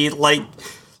recipe, like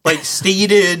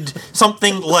stated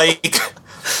something like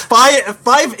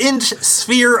 5-inch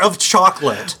sphere of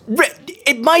chocolate.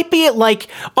 It might be like,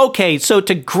 okay, so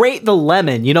to grate the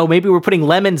lemon, maybe we're putting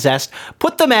lemon zest,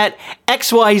 put them at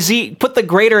XYZ, put the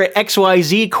grater at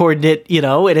XYZ coordinate,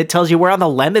 and it tells you where on the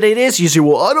lemon it is. You say,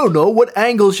 well, I don't know. What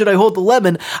angle should I hold the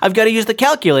lemon? I've got to use the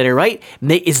calculator, right?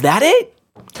 Is that it?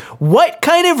 What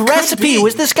kind of recipe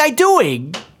was this guy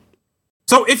doing?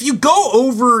 So if you go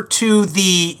over to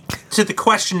the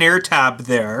questionnaire tab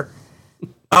there,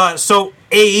 so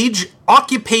age,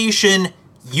 occupation,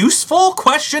 useful ?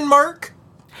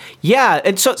 Yeah,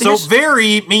 and so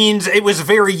very means it was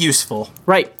very useful.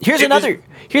 Right. Here's another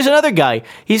guy.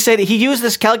 He said he used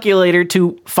this calculator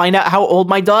to find out how old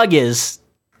my dog is.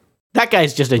 That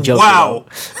guy's just a joke. Wow.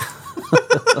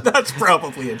 That's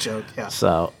probably a joke, yeah.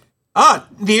 So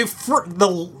the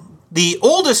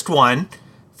oldest one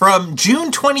from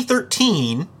June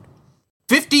 2013,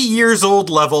 50 years old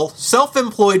level,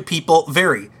 self-employed people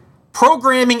vary.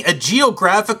 Programming a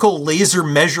geographical laser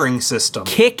measuring system.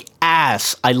 Kick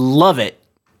ass. I love it.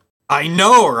 I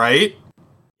know, right?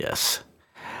 Yes.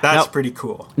 That's pretty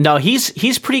cool. No,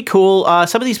 he's pretty cool.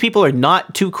 Some of these people are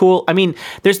not too cool. I mean,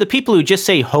 there's the people who just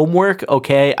say homework.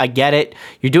 Okay, I get it.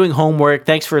 You're doing homework.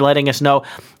 Thanks for letting us know.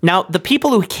 Now, the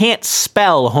people who can't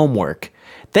spell homework,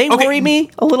 they worry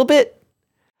me a little bit.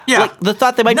 Yeah. Like the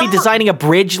thought they might be designing a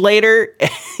bridge later,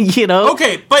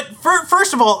 Okay, but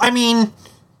first of all, I mean,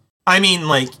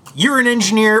 like, you're an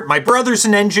engineer, my brother's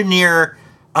an engineer,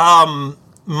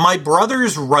 my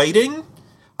brother's writing,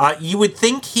 you would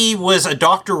think he was a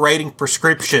doctor writing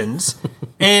prescriptions,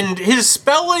 and his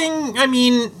spelling,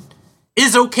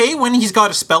 is okay when he's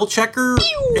got a spell checker.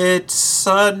 It's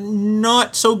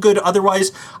not so good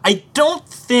otherwise. I don't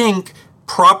think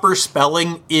proper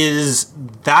spelling is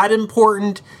that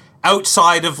important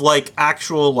outside of, like,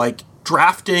 actual, like,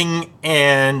 drafting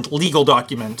and legal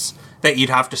documents that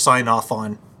you'd have to sign off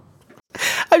on.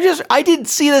 I didn't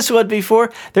see this one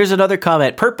before. There's another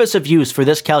comment. Purpose of use for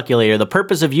this calculator. The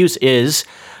purpose of use is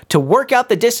to work out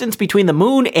the distance between the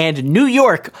moon and New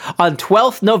York on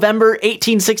 12th November,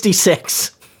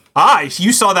 1866.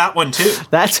 You saw that one too.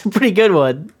 That's a pretty good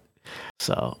one.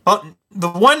 So the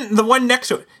one next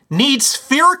to it needs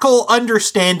spherical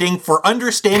understanding for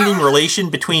understanding relation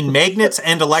between magnets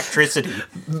and electricity.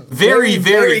 Very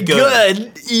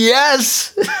good.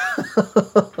 Yes.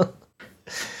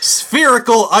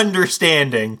 Spherical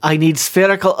understanding. I need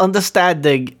spherical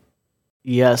understanding.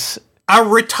 Yes. A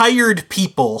retired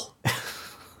people.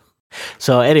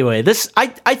 So anyway,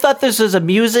 I thought this was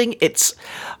amusing. It's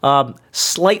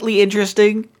slightly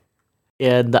interesting.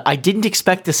 And I didn't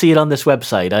expect to see it on this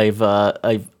website. I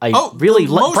really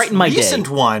brightened my day. The recent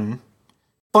one,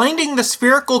 finding the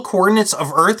spherical coordinates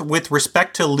of Earth with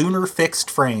respect to lunar fixed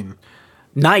frame.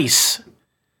 Nice.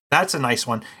 That's a nice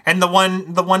one. And the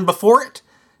one before it,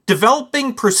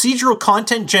 developing procedural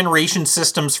content generation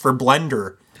systems for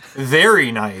Blender.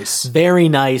 Very nice. Very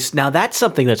nice. Now that's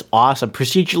something that's awesome.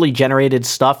 Procedurally generated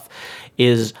stuff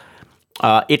is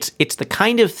it's the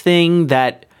kind of thing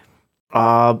that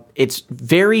it's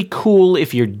very cool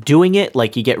if you're doing it,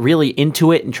 like you get really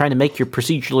into it and trying to make your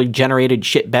procedurally generated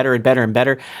shit better and better and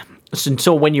better. And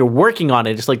so when you're working on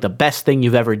it, it's like the best thing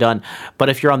you've ever done. But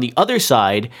if you're on the other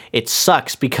side, it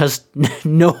sucks because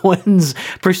no one's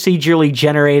procedurally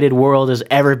generated world has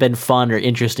ever been fun or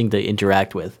interesting to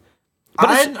interact with. But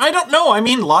I don't know. I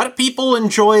mean, a lot of people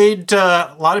enjoyed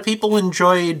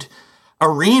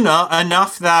Arena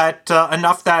enough that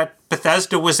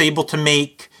Bethesda was able to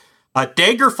make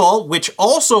Daggerfall, which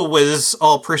also was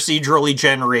all procedurally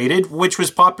generated, which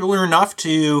was popular enough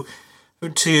to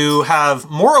have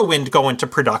Morrowind go into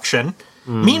production.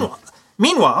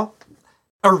 Meanwhile,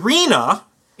 Arena,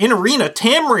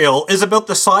 Tamriel is about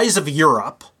the size of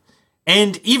Europe.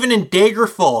 And even in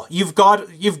Daggerfall, you've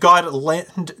got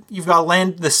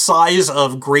land the size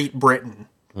of Great Britain,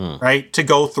 right, to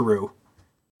go through.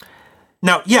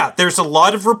 Now, yeah, there's a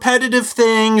lot of repetitive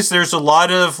things. There's a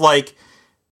lot of like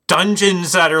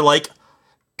dungeons that are like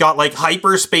got like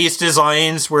hyperspace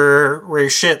designs where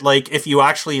shit like if you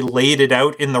actually laid it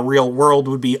out in the real world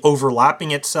would be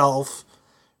overlapping itself,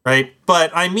 right?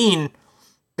 But I mean,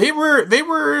 they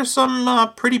were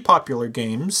some pretty popular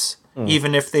games.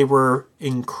 Even if they were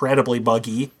incredibly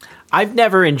buggy. I've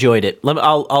never enjoyed it.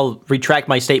 I'll retract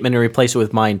my statement and replace it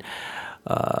with my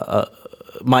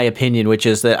opinion, which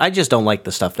is that I just don't like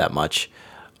the stuff that much.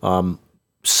 Some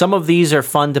of these are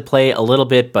fun to play a little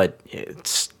bit, but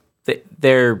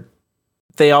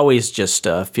they always just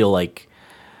feel like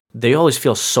they always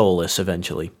feel soulless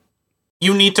eventually.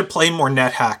 You need to play more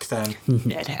NetHack then.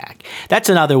 NetHack. That's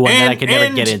another one that I could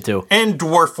never get into. And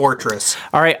Dwarf Fortress.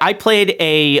 All right, I played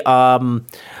a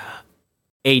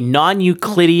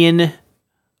non-Euclidean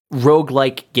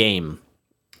roguelike game.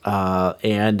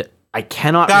 And I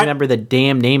cannot remember the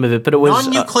damn name of it, but it was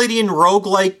non-Euclidean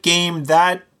roguelike game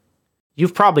that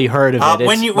you've probably heard of it.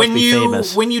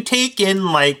 When you take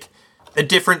in like the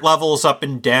different levels up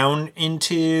and down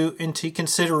into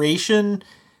consideration,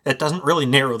 that doesn't really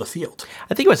narrow the field.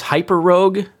 I think it was Hyper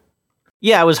Rogue.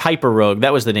 Yeah, it was Hyper Rogue.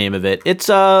 That was the name of it. It's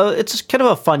kind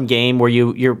of a fun game where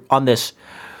you're on this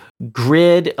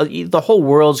grid. The whole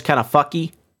world's kind of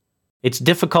fucky. It's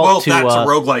difficult to. Well, that's a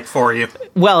roguelike for you.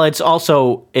 Well, it's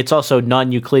also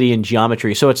non-Euclidean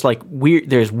geometry, so it's like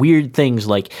weird. There's weird things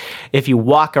like if you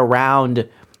walk around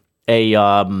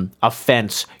a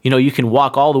fence, you can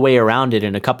walk all the way around it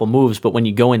in a couple moves, but when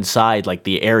you go inside, like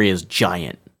the area is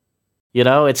giant.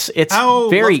 It's how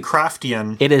very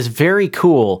Lovecraftian. It is very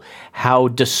cool how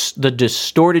the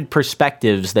distorted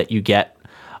perspectives that you get,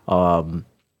 that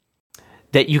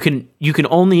you can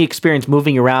only experience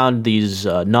moving around these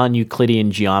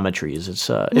non-Euclidean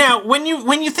geometries. Now when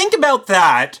you think about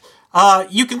that,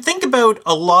 you can think about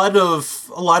a lot of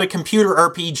computer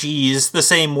RPGs the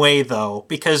same way though,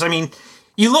 because I mean,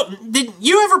 did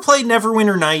you ever play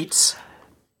Neverwinter Nights?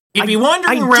 You'd be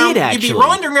wandering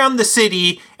around the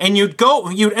city, and you'd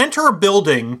enter a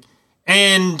building,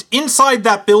 and inside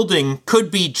that building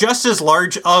could be just as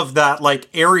large of that like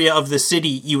area of the city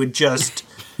you had just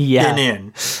been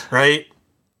in, right?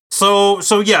 So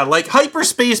yeah, like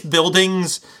hyperspace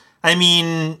buildings, I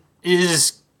mean,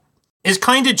 is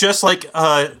kind of just like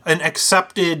an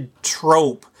accepted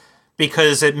trope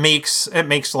because it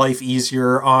makes life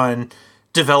easier on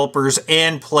developers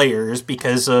and players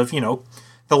because of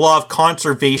the law of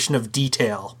conservation of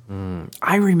detail.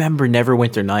 I remember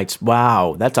Neverwinter Nights.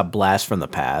 Wow, that's a blast from the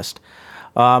past.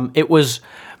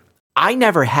 I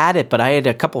never had it, but I had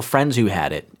a couple friends who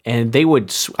had it, and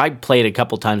I played a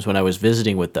couple times when I was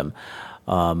visiting with them.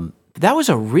 That was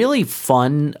a really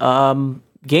fun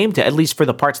game, at least for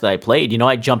the parts that I played.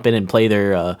 I'd jump in and play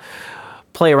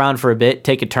around for a bit,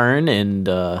 take a turn, and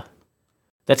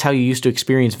that's how you used to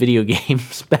experience video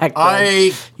games back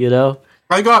then.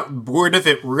 I got bored of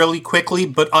it really quickly,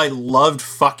 but I loved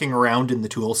fucking around in the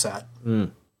tool set.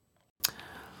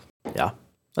 Yeah,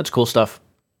 that's cool stuff.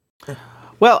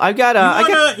 Well, I get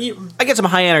some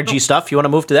high energy stuff. You want to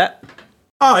move to that?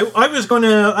 I was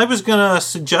gonna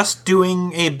suggest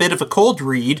doing a bit of a cold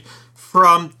read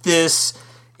from this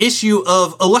issue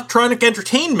of Electronic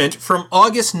Entertainment from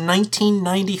August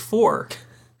 1994.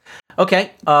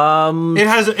 Okay. It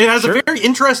has a very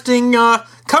interesting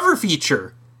cover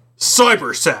feature.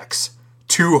 Cyber sex.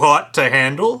 Too hot to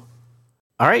handle?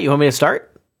 All right, you want me to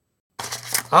start?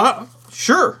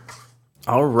 Sure.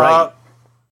 All right.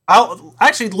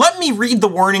 Let me read the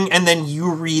warning and then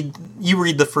you read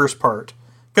the first part.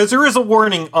 Because there is a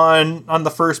warning on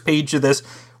the first page of this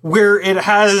where it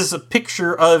has a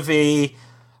picture of a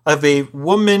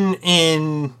woman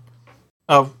in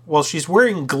she's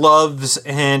wearing gloves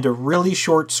and a really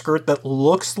short skirt that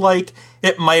looks like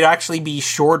it might actually be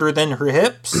shorter than her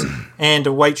hips, and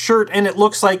a white shirt, and it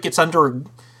looks like it's under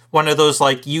one of those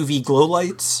like UV glow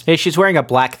lights. Hey, she's wearing a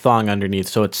black thong underneath,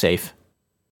 so it's safe.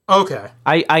 Okay.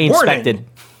 I inspected.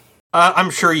 I'm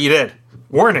sure you did.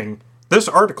 Warning. This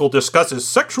article discusses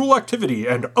sexual activity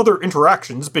and other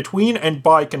interactions between and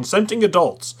by consenting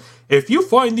adults. If you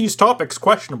find these topics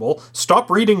questionable,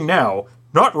 stop reading now.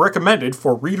 Not recommended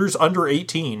for readers under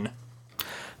 18.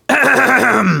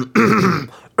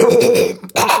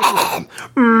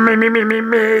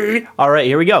 Me. All right,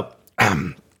 here we go.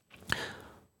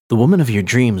 The woman of your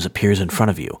dreams appears in front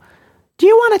of you. Do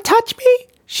you want to touch me?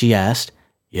 She asked.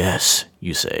 Yes,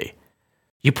 you say.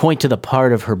 You point to the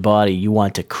part of her body you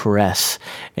want to caress,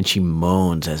 and she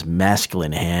moans as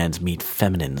masculine hands meet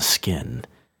feminine skin.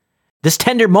 This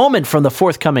tender moment from the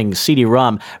forthcoming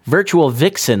CD-ROM, Virtual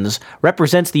Vixens,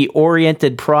 represents the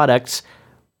oriented products.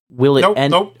 Will it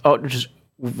end? Nope. Oh, just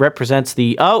represents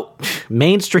the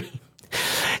mainstream.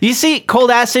 You see,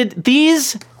 Cold Acid,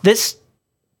 this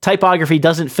typography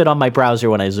doesn't fit on my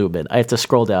browser when I zoom in. I have to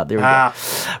scroll down. There we go.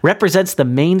 Represents the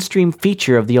mainstream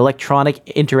feature of the electronic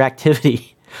interactivity.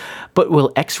 But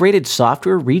will X-rated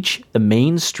software reach the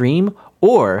mainstream?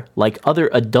 Or, like other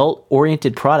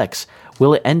adult-oriented products,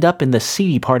 will it end up in the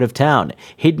seedy part of town,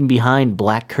 hidden behind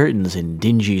black curtains in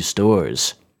dingy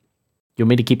stores? You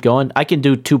want me to keep going? I can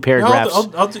do 2 paragraphs,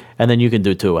 and then you can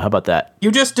do 2. How about that?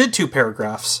 You just did 2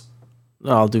 paragraphs.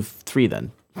 I'll do 3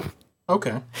 then.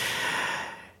 Okay.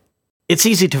 It's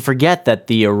easy to forget that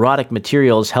the erotic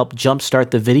materials helped jumpstart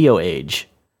the video age.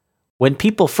 When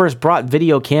people first brought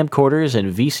video camcorders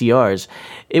and VCRs,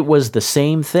 it was the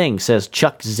same thing, says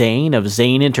Chuck Zane of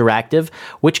Zane Interactive,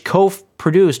 which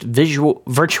co-produced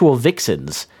Virtual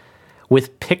Vixens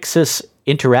with Pixis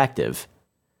Interactive.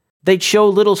 They'd show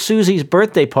little Susie's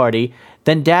birthday party,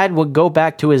 then Dad would go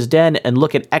back to his den and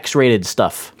look at X-rated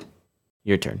stuff.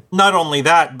 Your turn. Not only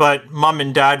that, but Mom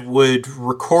and Dad would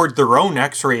record their own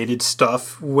X-rated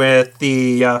stuff with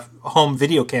the home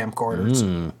video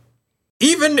camcorders.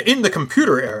 Even in the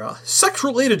computer era,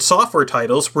 sex-related software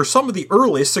titles were some of the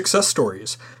earliest success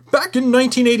stories. Back in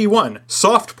 1981,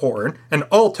 soft porn, an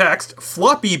all-text,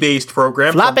 floppy-based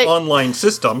program from online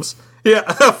systems,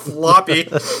 floppy,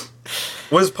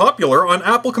 was popular on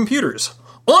Apple computers.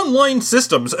 Online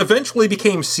systems eventually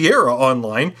became Sierra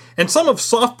Online, and some of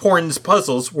soft porn's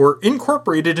puzzles were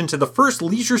incorporated into the first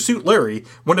Leisure Suit Larry,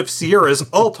 one of Sierra's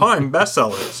all-time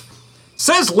bestsellers.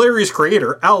 Says Larry's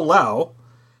creator, Al Lau,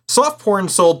 soft porn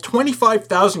sold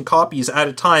 25,000 copies at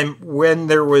a time when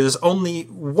there was only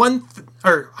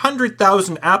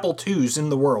 100,000 Apple IIs in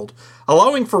the world.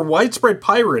 Allowing for widespread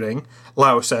pirating,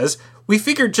 Lau says, we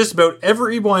figured just about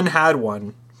everyone had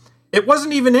one. It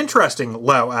wasn't even interesting,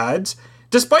 Lau adds.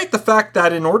 Despite the fact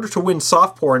that in order to win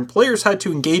soft porn, players had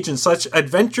to engage in such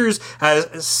adventures as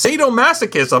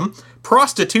sadomasochism,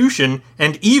 prostitution,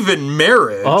 and even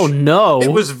marriage. Oh no.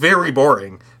 It was very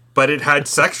boring, but it had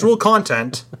sexual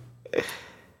content.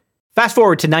 Fast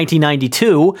forward to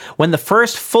 1992, when the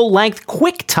first full-length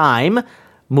QuickTime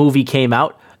movie came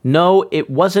out. No, it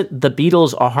wasn't The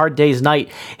Beatles' A Hard Day's Night.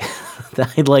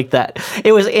 I like that.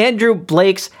 It was Andrew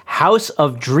Blake's House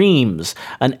of Dreams,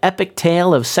 an epic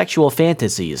tale of sexual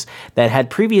fantasies that had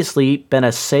previously been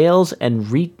a sales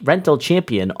and rental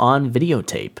champion on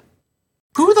videotape.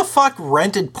 Who the fuck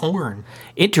rented porn?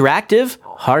 Interactive?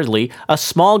 Hardly. A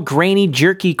small, grainy,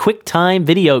 jerky, QuickTime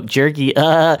video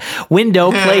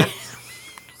window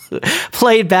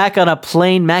played back on a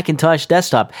plain Macintosh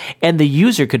desktop, and the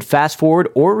user could fast forward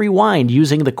or rewind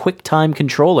using the QuickTime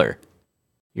controller.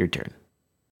 Your turn.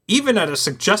 Even at a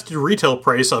suggested retail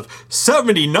price of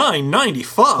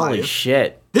 $79.95. Holy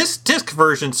shit. This disc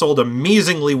version sold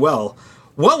amazingly well.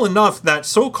 Well enough that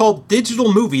so-called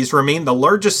digital movies remain the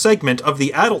largest segment of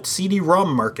the adult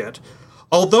CD-ROM market.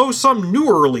 Although some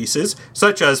newer releases,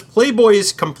 such as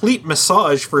Playboy's Complete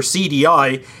Massage for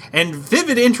CDI and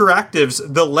Vivid Interactive's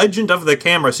The Legend of the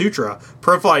Kama Sutra,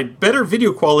 provide better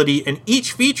video quality and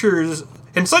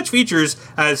such features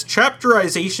as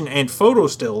chapterization and photo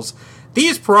stills,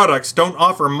 these products don't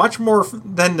offer much more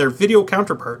than their video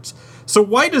counterparts. So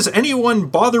why does anyone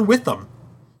bother with them?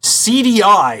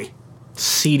 CDI.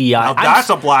 Now that's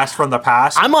a blast from the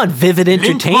past. I'm on Vivid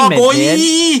Entertainment,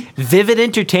 man. Vivid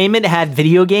Entertainment had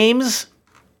video games?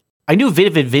 I knew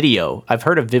Vivid Video. I've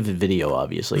heard of Vivid Video,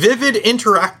 obviously. Vivid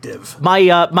Interactive.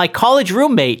 My college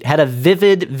roommate had a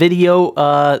Vivid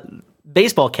Video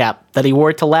baseball cap that he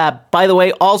wore to lab. By the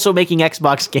way, also making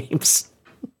Xbox games.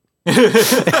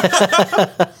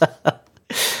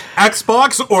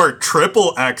 Xbox or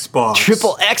triple Xbox?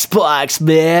 Triple Xbox,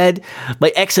 man. My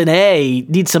XNA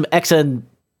needs some XN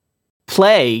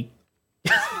play.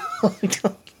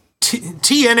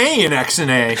 TNA and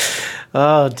XNA.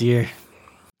 Oh dear.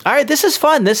 All right, this is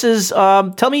fun. This is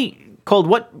tell me, Cold,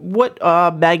 what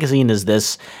magazine is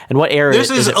this and what era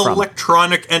is it from? This is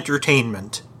Electronic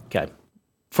Entertainment. Okay.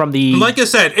 From the... Like I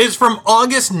said, it's from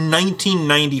August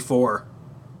 1994.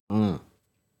 I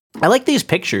like these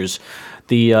pictures.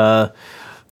 The,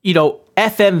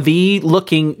 FMV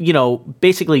looking,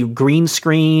 basically green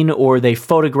screen, or they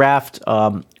photographed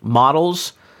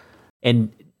models,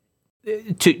 and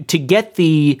to get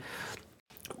the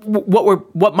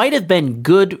what might have been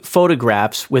good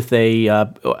photographs with a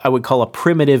I would call a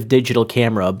primitive digital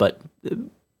camera, but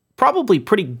probably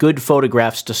pretty good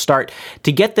photographs to start,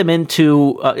 to get them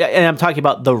into, and I'm talking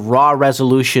about the raw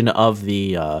resolution of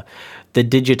the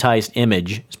digitized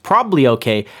image. It's probably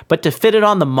okay, but to fit it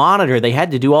on the monitor, they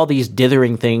had to do all these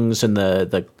dithering things, and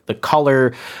the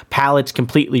color palette's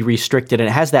completely restricted, and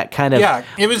it has that kind of... Yeah,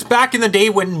 it was back in the day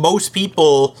when most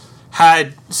people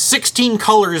had 16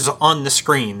 colors on the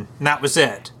screen, and that was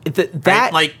it.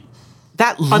 That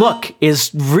look is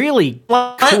really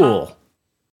cool.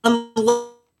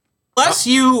 Unless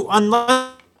you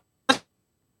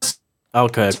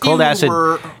Okay, Cold Acid.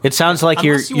 It sounds like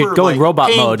you're going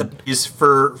robot mode.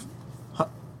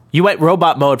 You went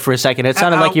robot mode for a second. It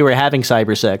sounded like you were having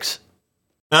cyber sex.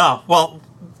 Oh, well,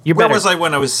 where was I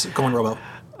when I was going robot?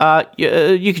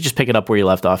 You could just pick it up where you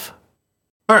left off.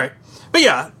 All right. But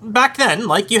yeah, back then,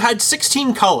 you had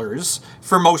 16 colors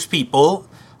for most people.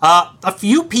 A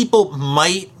few people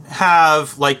might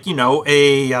have, a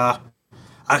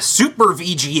super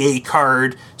VGA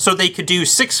card, so they could do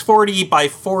 640 by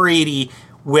 480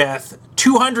 with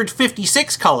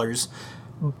 256 colors.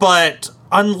 But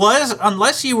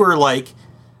unless you were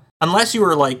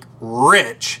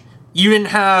rich, you didn't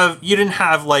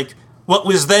have what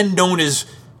was then known as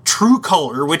true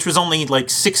color, which was only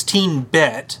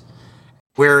 16-bit,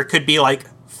 where it could be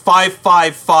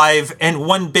 555 and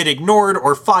 1 bit ignored,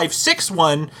 or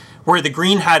 561, where the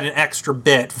green had an extra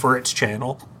bit for its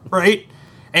channel, right?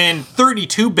 And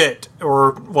 32-bit,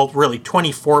 or, really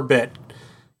 24-bit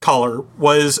color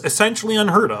was essentially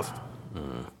unheard of.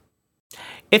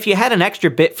 If you had an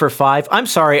extra bit for 5, I'm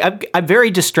sorry, I'm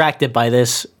very distracted by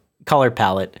this color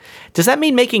palette. Does that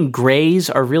mean making grays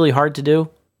are really hard to do?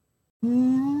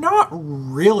 Not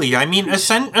really. I mean,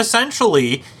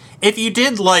 essentially, if you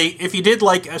did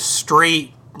a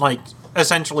straight,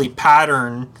 essentially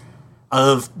pattern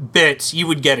of bits, you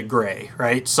would get a gray,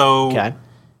 right? So, okay.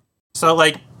 So,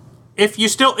 if you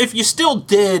still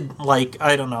did,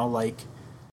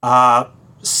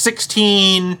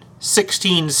 16,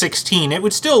 16, 16, it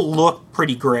would still look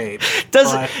pretty gray.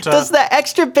 Does the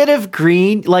extra bit of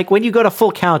green, when you go to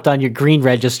full count on your green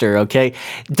register, okay,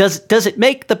 does it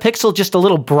make the pixel just a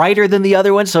little brighter than the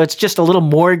other one, so it's just a little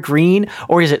more green,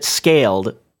 or is it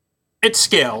scaled? It's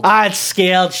scaled. It's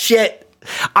scaled. Shit.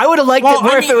 I would have liked it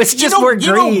more if it was just more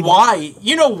green.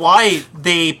 You know why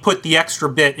they put the extra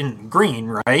bit in green,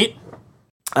 right?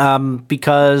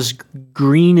 Because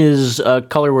green is a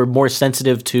color we're more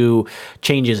sensitive to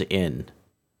changes in.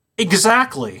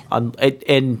 Exactly.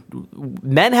 And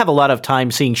men have a lot of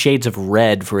time seeing shades of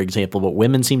red, for example, but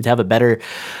women seem to have a better...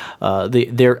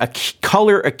 their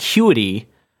color acuity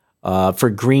for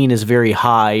green is very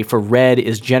high. For red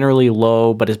is generally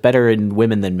low, but is better in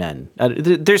women than men.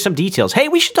 There's some details. Hey,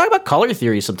 we should talk about color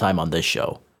theory sometime on this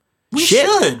show. We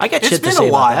should. I got shit to say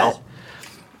about that.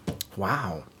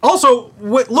 Wow. Also,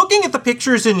 looking at the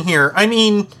pictures in here, I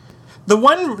mean, there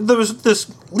was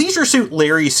this Leisure Suit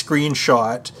Larry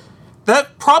screenshot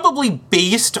that probably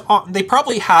they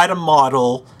probably had a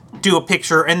model do a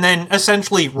picture and then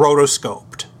essentially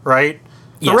rotoscoped, right?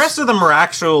 Yes. The rest of them are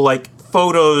actual,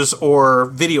 photos or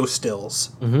video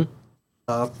stills. Mm-hmm.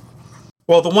 The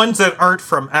ones that aren't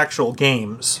from actual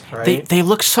games, right? They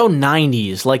look so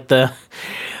 90s,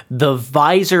 the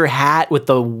visor hat with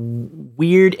the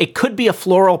weird... It could be a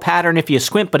floral pattern if you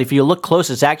squint, but if you look close,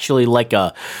 it's actually like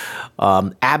a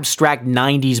abstract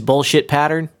 90s bullshit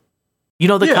pattern. You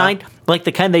know the kind? Like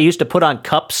the kind they used to put on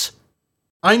cups?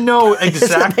 I know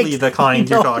exactly the kind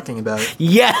you're talking about.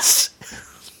 Yes!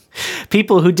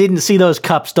 People who didn't see those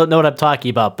cups don't know what I'm talking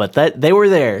about, but they were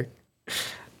there.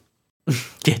 It's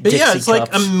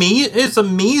it's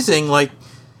amazing.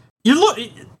 You look...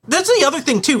 That's the other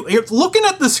thing too. You're looking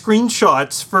at the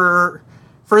screenshots for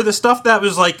the stuff that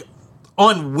was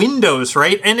on Windows,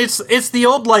 right? And it's the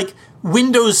old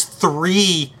Windows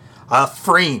 3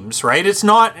 frames, right? It's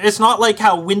not like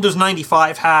how Windows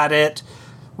 95 had it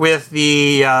with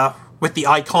the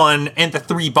icon and the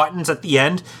 3 buttons at the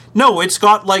end. No, it's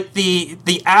got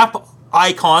the app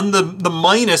icon, the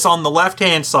minus on the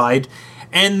left-hand side,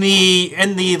 and the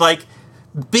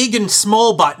big and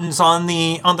small buttons on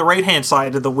the right-hand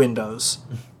side of the windows.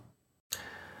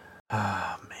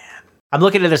 Oh, man. I'm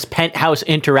looking at this Penthouse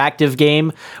interactive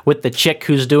game with the chick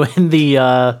who's doing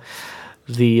the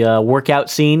workout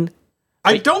scene.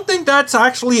 I don't think that's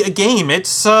actually a game.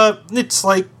 It's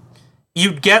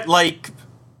you'd get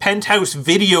Penthouse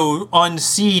Video on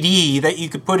CD that you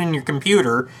could put in your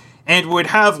computer, and would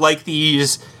have like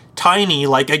these tiny,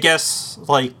 like I guess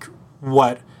like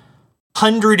what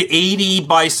 180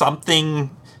 by something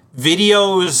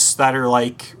videos that are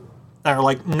like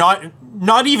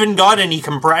not even got any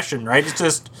compression, right? It's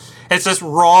just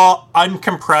raw,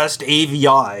 uncompressed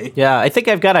AVI. Yeah, I think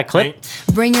I've got a clip. Right?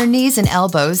 Bring your knees and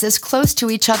elbows as close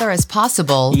to each other as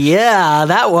possible. Yeah,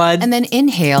 that one. And then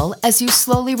inhale as you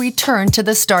slowly return to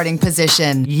the starting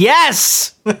position.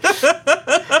 Yes!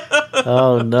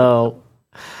 Oh, no.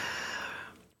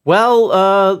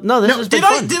 Well, no, this has been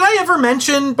fun. Did I ever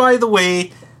mention, by the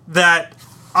way, that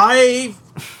I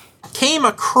came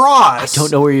across... I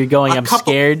don't know where you're going. I'm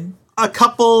scared. A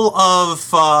couple of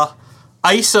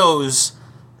ISOs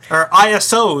or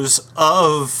ISOs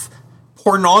of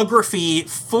pornography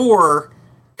for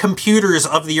computers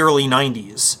of the early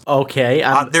 90s. Okay.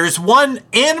 There's one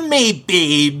Anime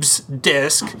Babes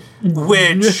disc,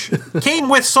 which came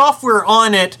with software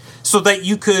on it so that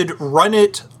you could run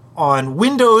it on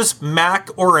Windows,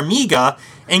 Mac, or Amiga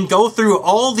and go through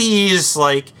all these,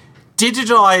 like,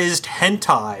 digitized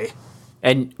hentai.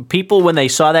 And people, when they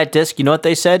saw that disc, you know what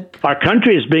they said? Our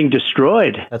country is being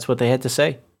destroyed. That's what they had to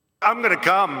say. I'm gonna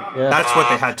come. Yeah. That's what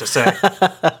they had to say.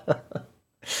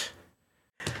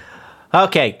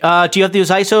 Okay. Do you have those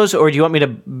ISOs, or do you want me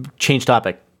to change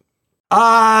topic?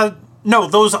 No,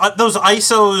 those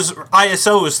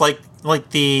ISOs, like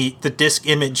the disk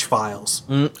image files.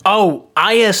 Oh,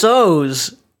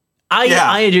 ISOs.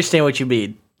 I understand what you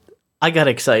mean. I got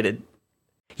excited.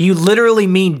 You literally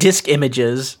mean disk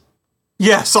images.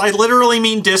 Yes, I literally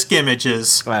mean disk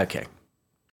images. Okay.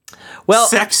 Well,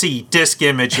 sexy disk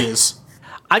images.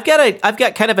 I've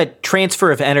got kind of a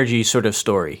transfer of energy sort of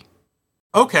story.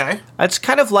 Okay. It's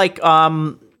kind of like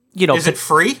Is it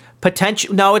free?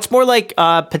 Potential? No, it's more like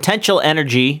potential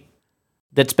energy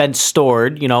that's been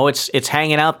stored. You know, it's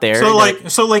hanging out there.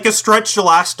 So like a stretched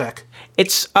elastic.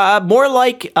 It's more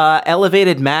like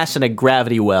elevated mass in a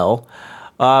gravity well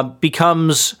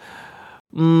becomes,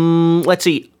 let's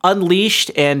see,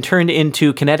 unleashed and turned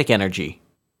into kinetic energy.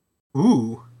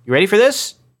 Ooh. You ready for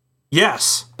this?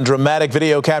 Yes. Dramatic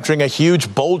video capturing a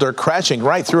huge boulder crashing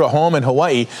right through a home in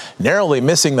Hawaii, narrowly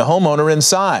missing the homeowner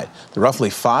inside. The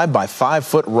roughly 5 by 5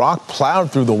 foot rock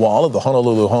plowed through the wall of the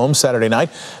Honolulu home Saturday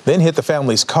night, then hit the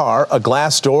family's car, a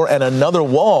glass door, and another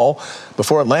wall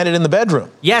before it landed in the bedroom.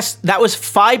 Yes, that was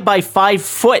 5 by 5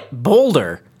 foot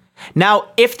boulder. Now,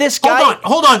 if this guy...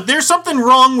 Hold on. There's something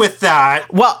wrong with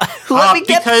that. Well, let me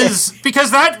get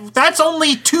because that's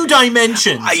only 2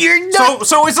 dimensions. You're not...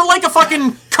 So is it like a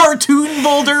fucking cartoon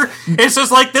boulder? It's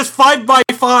just like this 5 by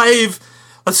 5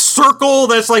 a circle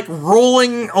that's like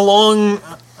rolling along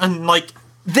and like...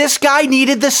 This guy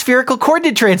needed the spherical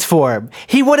coordinate transform.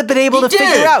 He would have been able to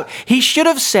figure out. He should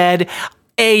have said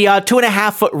a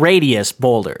 2.5 foot radius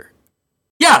boulder.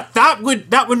 Yeah, that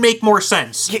would make more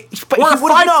sense. Yeah, or a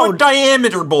 5 foot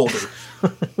diameter boulder.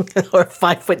 Or a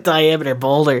 5 foot diameter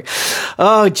boulder.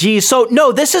 Oh, geez. So,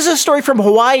 no, this is a story from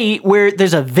Hawaii where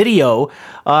there's a video.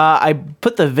 I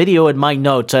put the video in my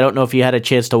notes. I don't know if you had a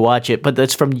chance to watch it, but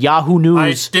it's from Yahoo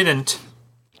News. I didn't.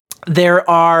 There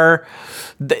are...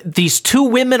 these 2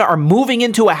 women are moving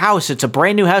into a house. It's a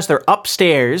brand new house. They're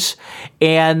upstairs.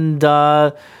 And...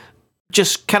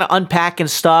 just kind of unpacking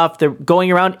stuff. They're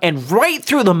going around, and right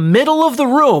through the middle of the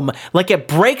room, like it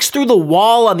breaks through the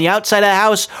wall on the outside of the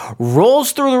house,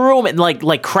 rolls through the room, and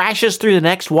like crashes through the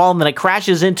next wall, and then it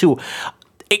crashes into...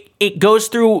 It goes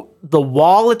through the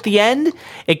wall at the end.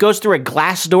 It goes through a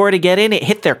glass door to get in. It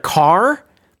hit their car.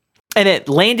 And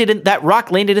that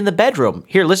rock landed in the bedroom.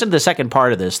 Here, listen to the second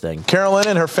part of this thing. Carolyn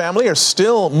and her family are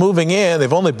still moving in.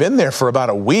 They've only been there for about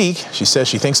a week. She says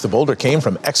she thinks the boulder came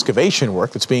from excavation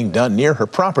work that's being done near her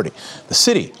property. The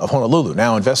city of Honolulu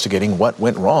now investigating what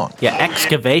went wrong. Yeah,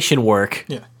 excavation work.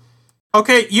 Yeah.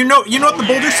 Okay, you know what the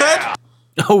boulder said?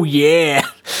 Oh, yeah.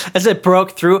 As it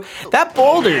broke through. That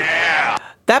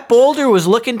boulder was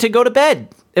looking to go to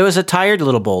bed. It was a tired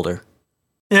little boulder.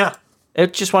 Yeah.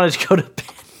 It just wanted to go to bed.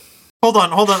 Hold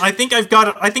on. I think I've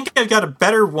got a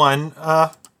better one.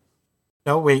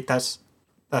 No, wait, that's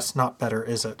not better,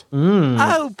 is it?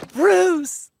 Oh,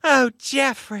 Bruce. Oh,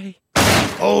 Jeffrey.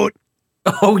 Oh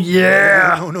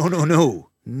yeah. No.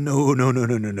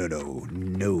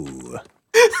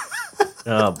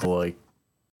 Oh boy.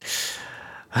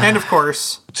 And of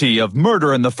course, of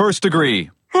murder in the first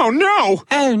degree. Oh no.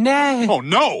 Oh, no. Oh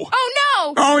no. Oh,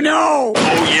 no. Oh no.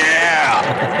 Oh,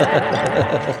 yeah.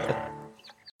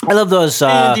 I love those.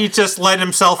 And he just let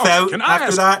himself out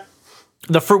after that.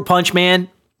 The Fruit Punch Man.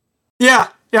 Yeah,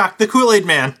 the Kool-Aid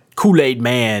Man. Kool-Aid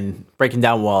Man breaking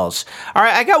down walls. All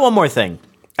right, I got one more thing.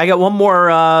 I got one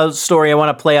more story I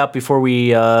want to play out before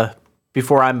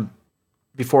I'm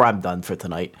done for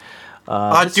tonight.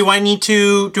 Do I need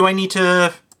to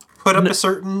put up a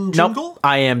certain jingle? Nope,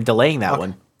 I am delaying that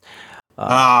one.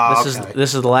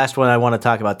 This is the last one I want to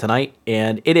talk about tonight,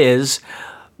 and it is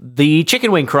the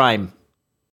chicken wing crime.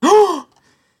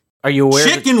 Are you aware?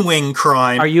 Chicken wing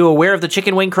crime. Are you aware of the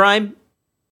chicken wing crime?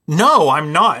 No,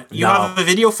 I'm not. You have a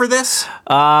video for this?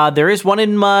 There is one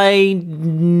in my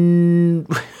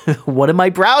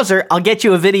browser. I'll get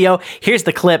you a video. Here's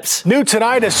the clips. New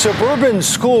tonight, a suburban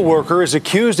school worker is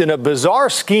accused in a bizarre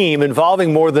scheme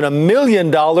involving more than $1 million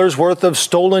worth of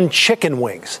stolen chicken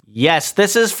wings. Yes,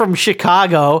 this is from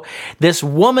Chicago. This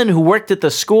woman who worked at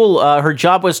the school, her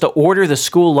job was to order the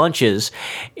school lunches,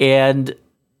 and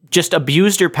just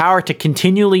abused her power to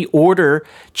continually order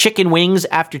chicken wings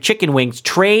after chicken wings,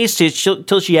 trays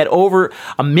till she had over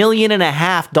 $1.5 million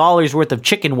worth of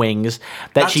chicken wings.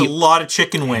 That's a lot of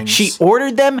chicken wings. She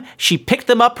ordered them, she picked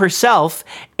them up herself,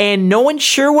 and no one's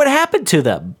sure what happened to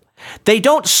them. They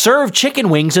don't serve chicken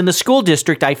wings in the school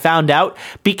district, I found out,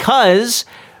 because,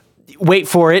 wait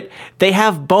for it, they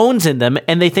have bones in them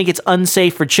and they think it's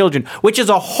unsafe for children, which is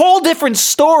a whole different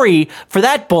story for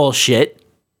that bullshit.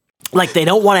 Like, they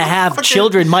don't want to have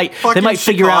children might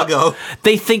figure out,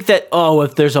 they think that,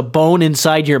 if there's a bone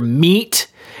inside your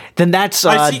meat, then that's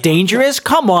dangerous.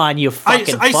 Come on, you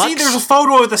fucking I see there's a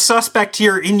photo of the suspect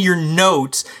here in your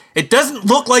notes. It doesn't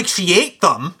look like she ate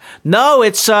them. No,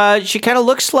 it's she kind of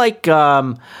looks like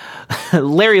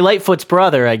Larry Lightfoot's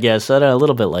brother, I guess. A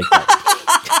little bit like that.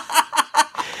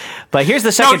 But here's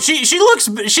the second. No, she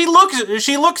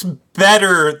looks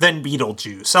better than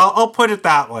Beetlejuice. I'll put it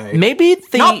that way. Maybe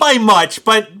not by much,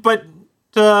 but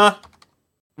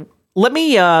let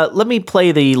me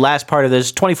play the last part of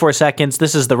this. 24 seconds.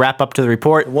 This is the wrap up to the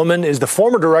report. The woman is the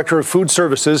former director of food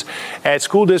services at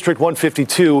School District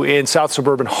 152 in South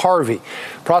Suburban Harvey.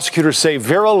 Prosecutors say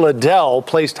Vera Liddell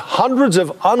placed hundreds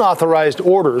of unauthorized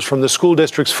orders from the school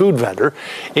district's food vendor,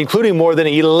 including more than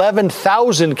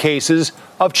 11,000 cases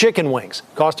of chicken wings,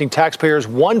 costing taxpayers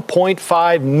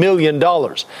 $1.5 million.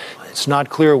 It's not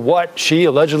clear what she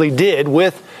allegedly did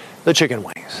with the chicken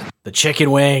wings. The chicken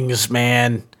wings,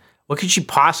 man. What could she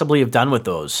possibly have done with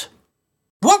those?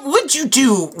 What would you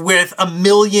do with $1.5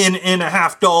 million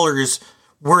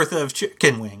worth of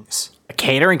chicken wings? A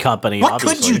catering company. What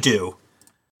obviously. Could you do?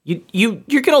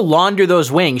 You're gonna launder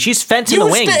those wings. She's fencing the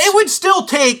wings. It would still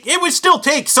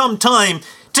take some time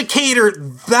to cater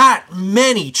that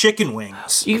many chicken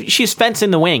wings. She's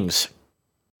fencing the wings.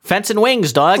 Fencing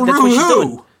wings, dog. Through That's what she's who?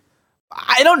 doing.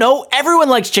 I don't know. Everyone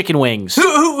likes chicken wings.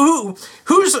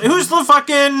 Who's the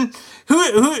fucking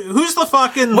who's the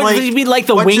fucking what, like? Do you mean like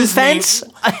the wing fence?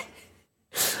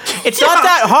 It's not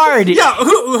that hard. Yeah,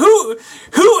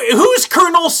 who's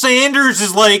Colonel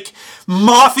Sanders' like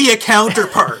mafia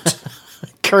counterpart?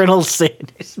 Colonel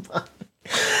Sanders.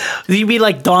 You mean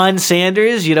like Don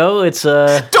Sanders? You know, it's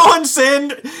Don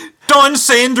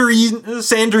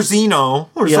Sandersino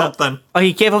or something. Oh,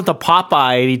 he gave him to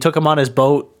Popeye and he took him on his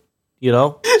boat. You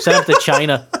know, sent him to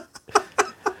China.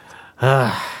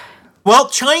 Well,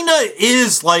 China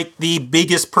is like the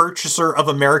biggest purchaser of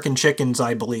American chickens,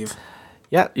 I believe.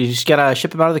 Yeah, you just gotta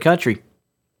ship them out of the country.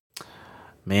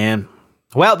 Man.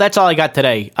 Well, that's all I got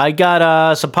today. I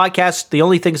got some podcasts. The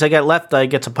only things I got left, I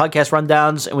get some podcast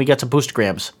rundowns and we got some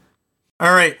boostograms.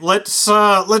 All right, let's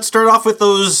start off with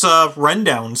those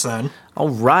rundowns then. All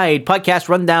right, podcast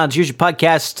rundowns. Here's your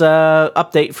podcast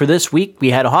update for this week.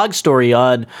 We had a hog story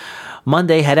on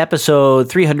Monday, had episode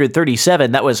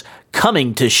 337. That was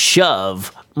Coming to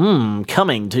Shove.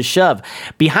 Coming to Shove.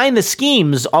 Behind the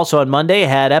Schemes, also on Monday,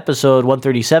 had episode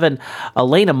 137,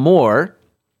 Elena Moore.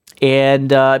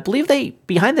 And I believe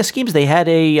behind the Schemes, they had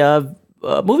a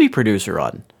movie producer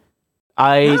on.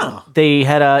 They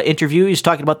had an interview. He's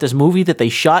talking about this movie that they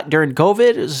shot during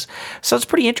COVID. Sounds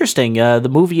pretty interesting. The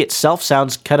movie itself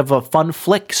sounds kind of a fun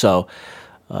flick. So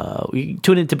we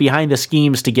tune into Behind the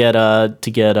Schemes to get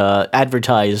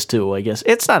advertised too. I guess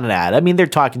it's not an ad. I mean, they're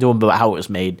talking to him about how it was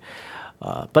made,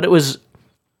 but it was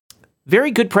very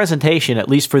good presentation, at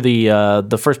least for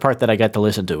the first part that I got to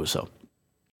listen to. So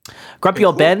Grumpy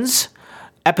Old Ben's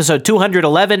episode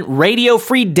 211, Radio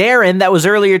Free Darren. That was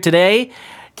earlier today.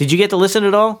 Did you get to listen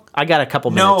at all? I got a couple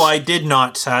minutes. No, I did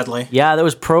not, sadly. Yeah, that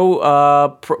was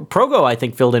Progo, I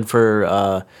think, filled in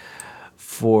for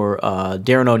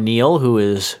Darren O'Neill, who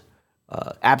is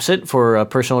absent for a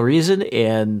personal reason.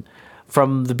 And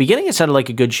from the beginning, it sounded like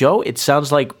a good show. It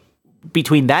sounds like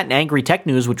between that and Angry Tech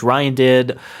News, which Ryan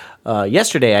did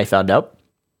yesterday, I found out.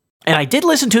 And I did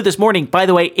listen to this morning, by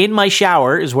the way, in my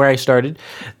shower is where I started.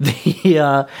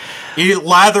 You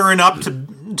lathering up to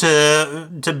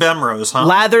Bemrose, huh?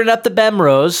 Lathering up the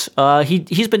Bemrose.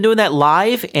 He's been doing that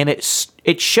live, and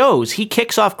it shows. He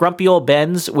kicks off Grumpy Old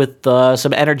Ben's with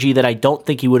some energy that I don't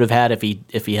think he would have had if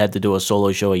he had to do a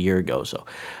solo show a year ago. So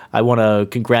I want to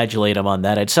congratulate him on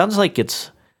that. It sounds like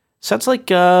he's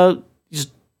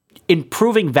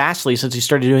improving vastly since he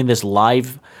started doing this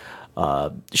live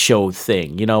show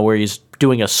thing, where he's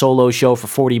doing a solo show for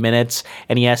 40 minutes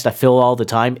and he has to fill all the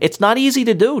time. It's not easy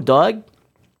to do, dog.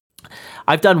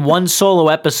 I've done one solo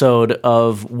episode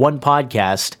of one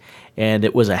podcast and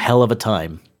it was a hell of a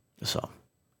time. So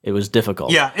it was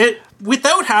difficult. Yeah,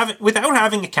 without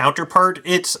having a counterpart,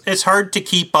 it's hard to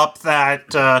keep up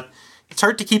that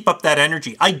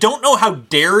energy. I don't know how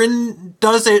Darren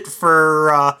does it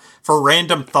for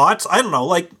random thoughts.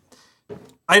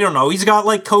 I don't know. He's got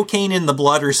like cocaine in the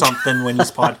blood or something when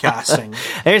he's podcasting.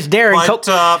 There's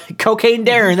Darren, cocaine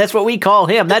Darren. That's what we call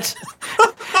him. That's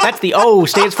the O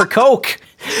stands for Coke.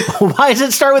 Why does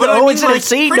it start with O instead of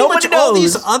C? Nobody knows. All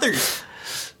these others.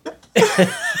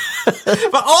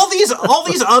 But all these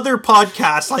other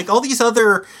podcasts, like all these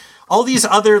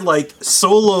other like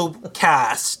solo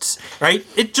casts, right?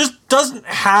 It just doesn't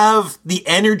have the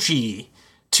energy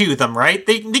to them, right?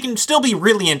 They can still be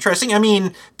really interesting. I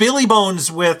mean, Billy Bones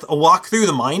with A Walk Through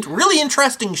the Mind, really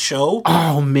interesting show.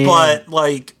 Oh man. But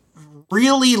like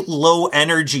really low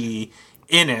energy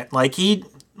in it. Like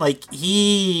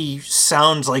he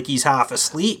sounds like he's half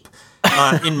asleep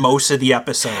in most of the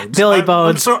episodes. Billy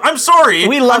Bones. I'm sorry.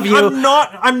 We love you.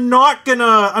 I'm not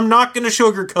gonna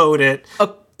sugarcoat it.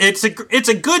 It's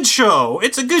a good show.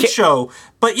 It's a good show.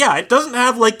 But yeah, it doesn't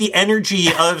have like the energy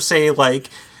of say like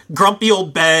Grumpy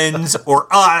Old Ben's or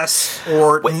Us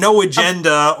or No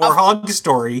Agenda or Hog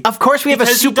Story. Of course, we have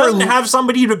because he doesn't have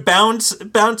somebody to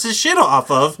bounce his shit off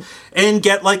of and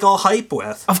get like all hype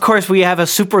with. Of course, we have a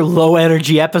super low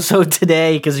energy episode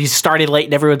today because he started late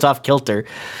and everyone's off kilter.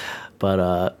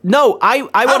 But no, I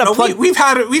want to plug. We've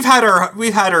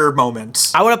had our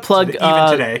moments. I want to plug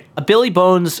even today. Billy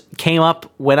Bones came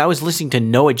up when I was listening to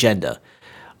No Agenda.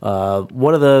 I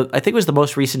think it was the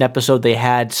most recent episode. They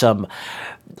had some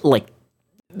like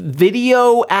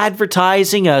video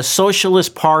advertising a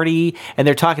socialist party, and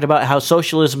they're talking about how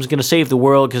socialism is going to save the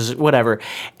world because whatever.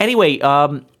 Anyway,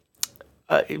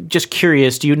 just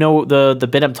curious, do you know the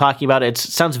bit I'm talking about? It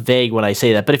sounds vague when I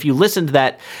say that, but if you listen to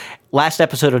that last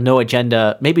episode of No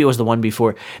Agenda, maybe it was the one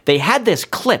before, they had this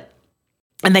clip.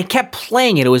 And they kept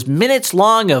playing it. It was minutes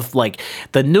long of like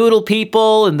the noodle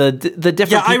people and the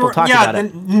different people talking about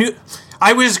it.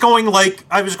 I was going like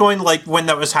when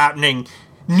that was happening.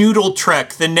 Noodle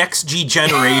Trek, the next G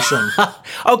generation.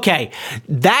 Okay,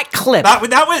 that clip. That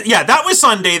was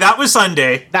Sunday. That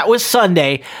was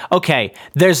Sunday. Okay,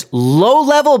 there's low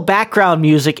level background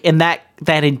music in that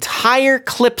entire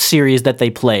clip series that they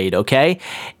played, okay?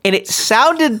 And it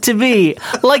sounded to me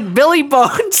like Billy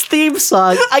Bones' theme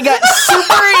song. I got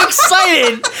super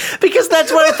excited because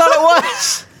that's what I thought it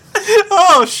was.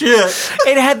 Oh shit.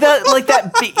 It had that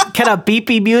kind of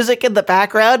beepy music in the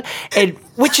background, and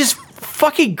which is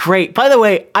fucking great. By the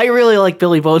way, I really like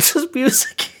Billy Bones'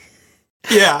 music.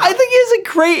 Yeah. I think he has a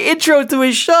great intro to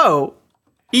his show.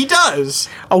 He does.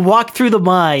 A Walk Through the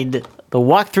Mind. The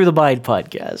Walk Through the Mind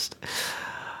podcast.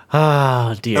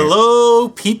 Oh, dear. Hello,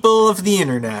 people of the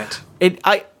internet.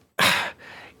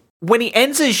 When he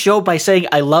ends his show by saying,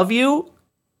 I love you,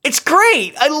 it's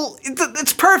great.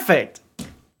 It's perfect.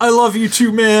 I love you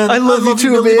too, man. I love you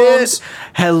too, man. Bones.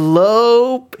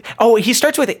 Hello. Oh, he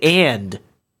starts with and.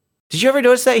 Did you ever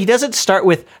notice that? He doesn't start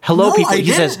with hello, people. He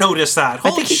didn't notice that.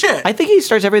 Holy shit. I think he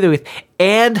starts everything with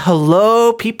and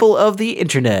hello, people of the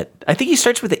internet. I think he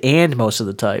starts with and most of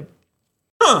the time.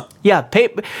 Huh. Yeah,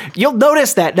 you'll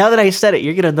notice that. Now that I said it,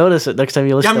 you're going to notice it next time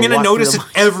you listen to it. I'm going to notice it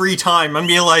every time. I'm going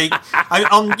to be like,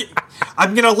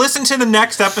 I'm going to listen to the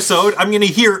next episode. I'm going to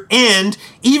hear and,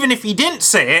 even if he didn't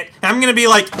say it, I'm going to be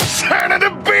like, son of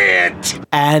a bitch.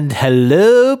 And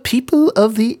hello, people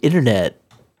of the internet.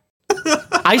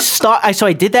 So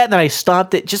I did that and then I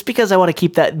stopped it just because I want to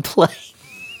keep that in play.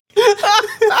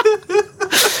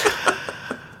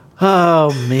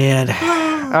 Oh, man.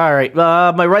 All right.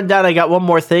 My rundown, I got one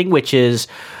more thing, which is...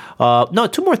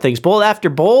 two more things. Bowl After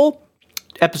Bowl,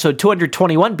 episode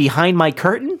 221, Behind My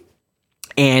Curtain,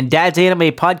 and Dad's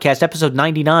Anime Podcast, episode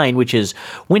 99, which is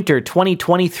Winter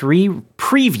 2023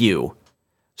 Preview.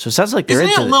 So it sounds like they're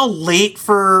Isn't it a little late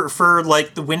for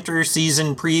like the winter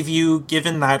season preview,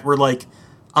 given that we're like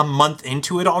a month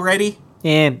into it already?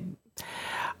 And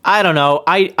I don't know.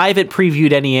 I haven't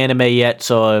previewed any anime yet,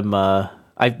 so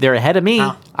they're ahead of me.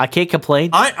 I can't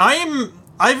complain. I've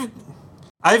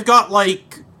got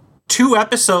like 2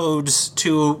 episodes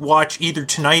to watch either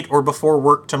tonight or before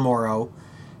work tomorrow.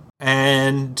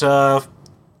 And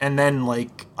then,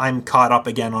 like, I'm caught up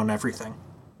again on everything.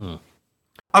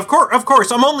 Of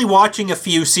course, I'm only watching a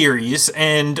few series,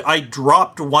 and I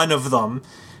dropped one of them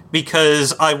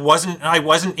because I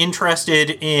wasn't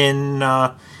interested in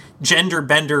gender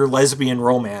bender lesbian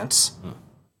romance.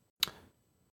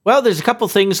 Well, there's a couple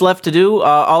things left to do.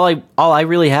 All I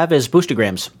really have is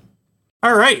boostograms.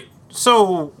 All right.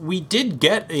 So we did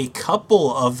get a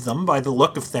couple of them by the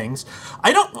look of things.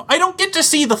 I don't get to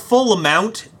see the full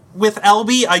amount with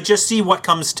Albie. I just see what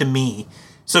comes to me.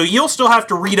 So you'll still have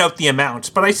to read out the amounts.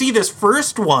 But I see this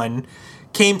first one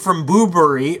came from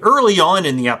Boobury early on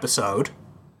in the episode.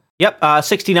 Yep,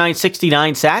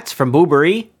 6969 sats from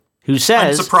Boobury, who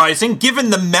says... Unsurprising,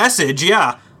 given the message,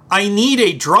 yeah. I need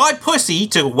a dry pussy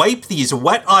to wipe these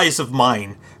wet eyes of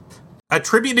mine.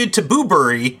 Attributed to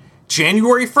Boobury,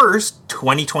 January 1st,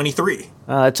 2023.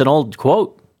 It's an old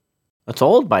quote. That's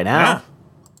old by now. Yeah.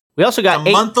 We also got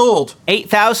a month old.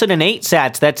 8,008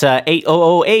 sats. That's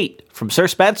 8008 from Sir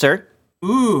Spencer.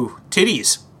 Ooh,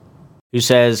 titties. Who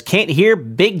says, can't hear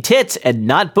big tits and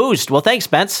not boost. Well, thanks,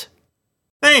 Spence.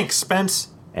 Thanks, Spence.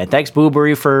 And thanks,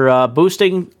 Boobury, for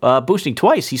boosting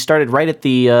twice. He started right at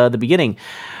the beginning.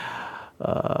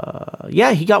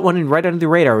 Yeah, he got one in right under the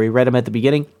radar. We read him at the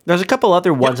beginning. There's a couple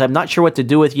other ones I'm not sure what to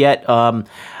do with yet.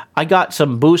 I got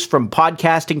some boosts from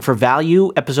Podcasting for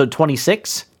Value, episode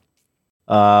 26.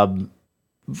 From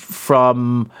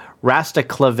Rasta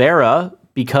Clavera,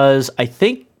 because I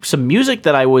think some music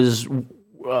that I was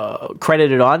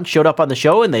credited on showed up on the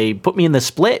show and they put me in the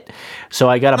split. So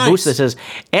I got a boost that says,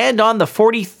 and on the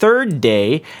 43rd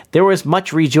day, there was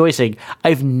much rejoicing. I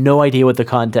have no idea what the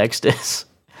context is.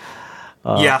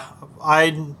 Yeah,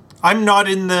 I'm not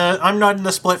in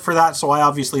the split for that, so I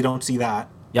obviously don't see that.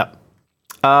 Yep.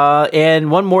 And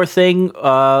one more thing,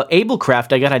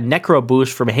 Ablecraft, I got a necro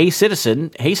boost from Hey Citizen.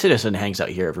 Hey Citizen hangs out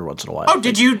here every once in a while. Oh,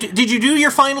 did you do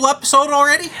your final episode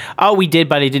already? Oh, we did,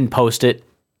 but I didn't post it.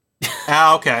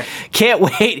 Ah, okay. Can't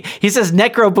wait. He says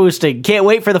necro boosting. Can't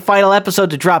wait for the final episode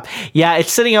to drop. Yeah,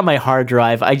 it's sitting on my hard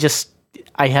drive. I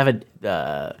haven't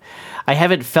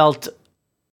felt.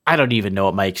 I don't even know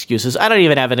what my excuse is. I don't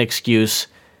even have an excuse.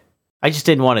 I just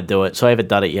didn't want to do it, so I haven't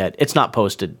done it yet. It's not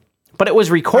posted, but it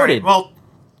was recorded. Right, well,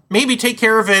 maybe take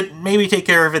care of it. Maybe take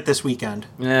care of it this weekend.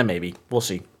 Maybe we'll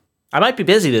see. I might be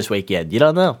busy this weekend. You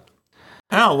don't know.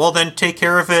 Oh, well then take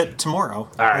care of it tomorrow.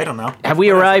 All right. I don't know. Have we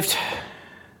arrived?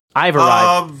 I've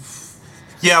arrived.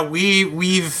 Yeah,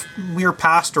 we're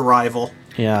past arrival.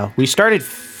 Yeah, we started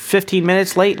 15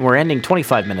 minutes late and we're ending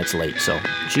 25 minutes late. So,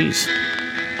 geez.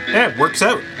 Yeah, it works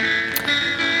out.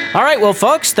 All right, well,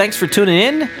 folks, thanks for tuning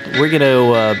in. We're going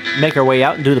to make our way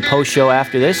out and do the post show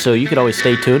after this, so you can always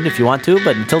stay tuned if you want to.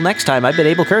 But until next time, I've been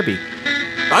Abel Kirby.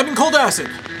 I've been Cold Acid.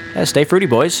 Yeah, stay fruity,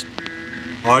 boys.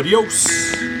 Adios.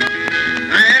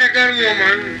 I had a good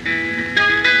woman,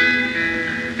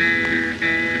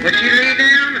 but she lay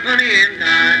down, honey, and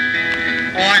died.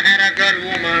 Oh, I had a good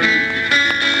woman,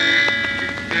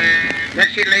 but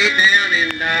she laid down.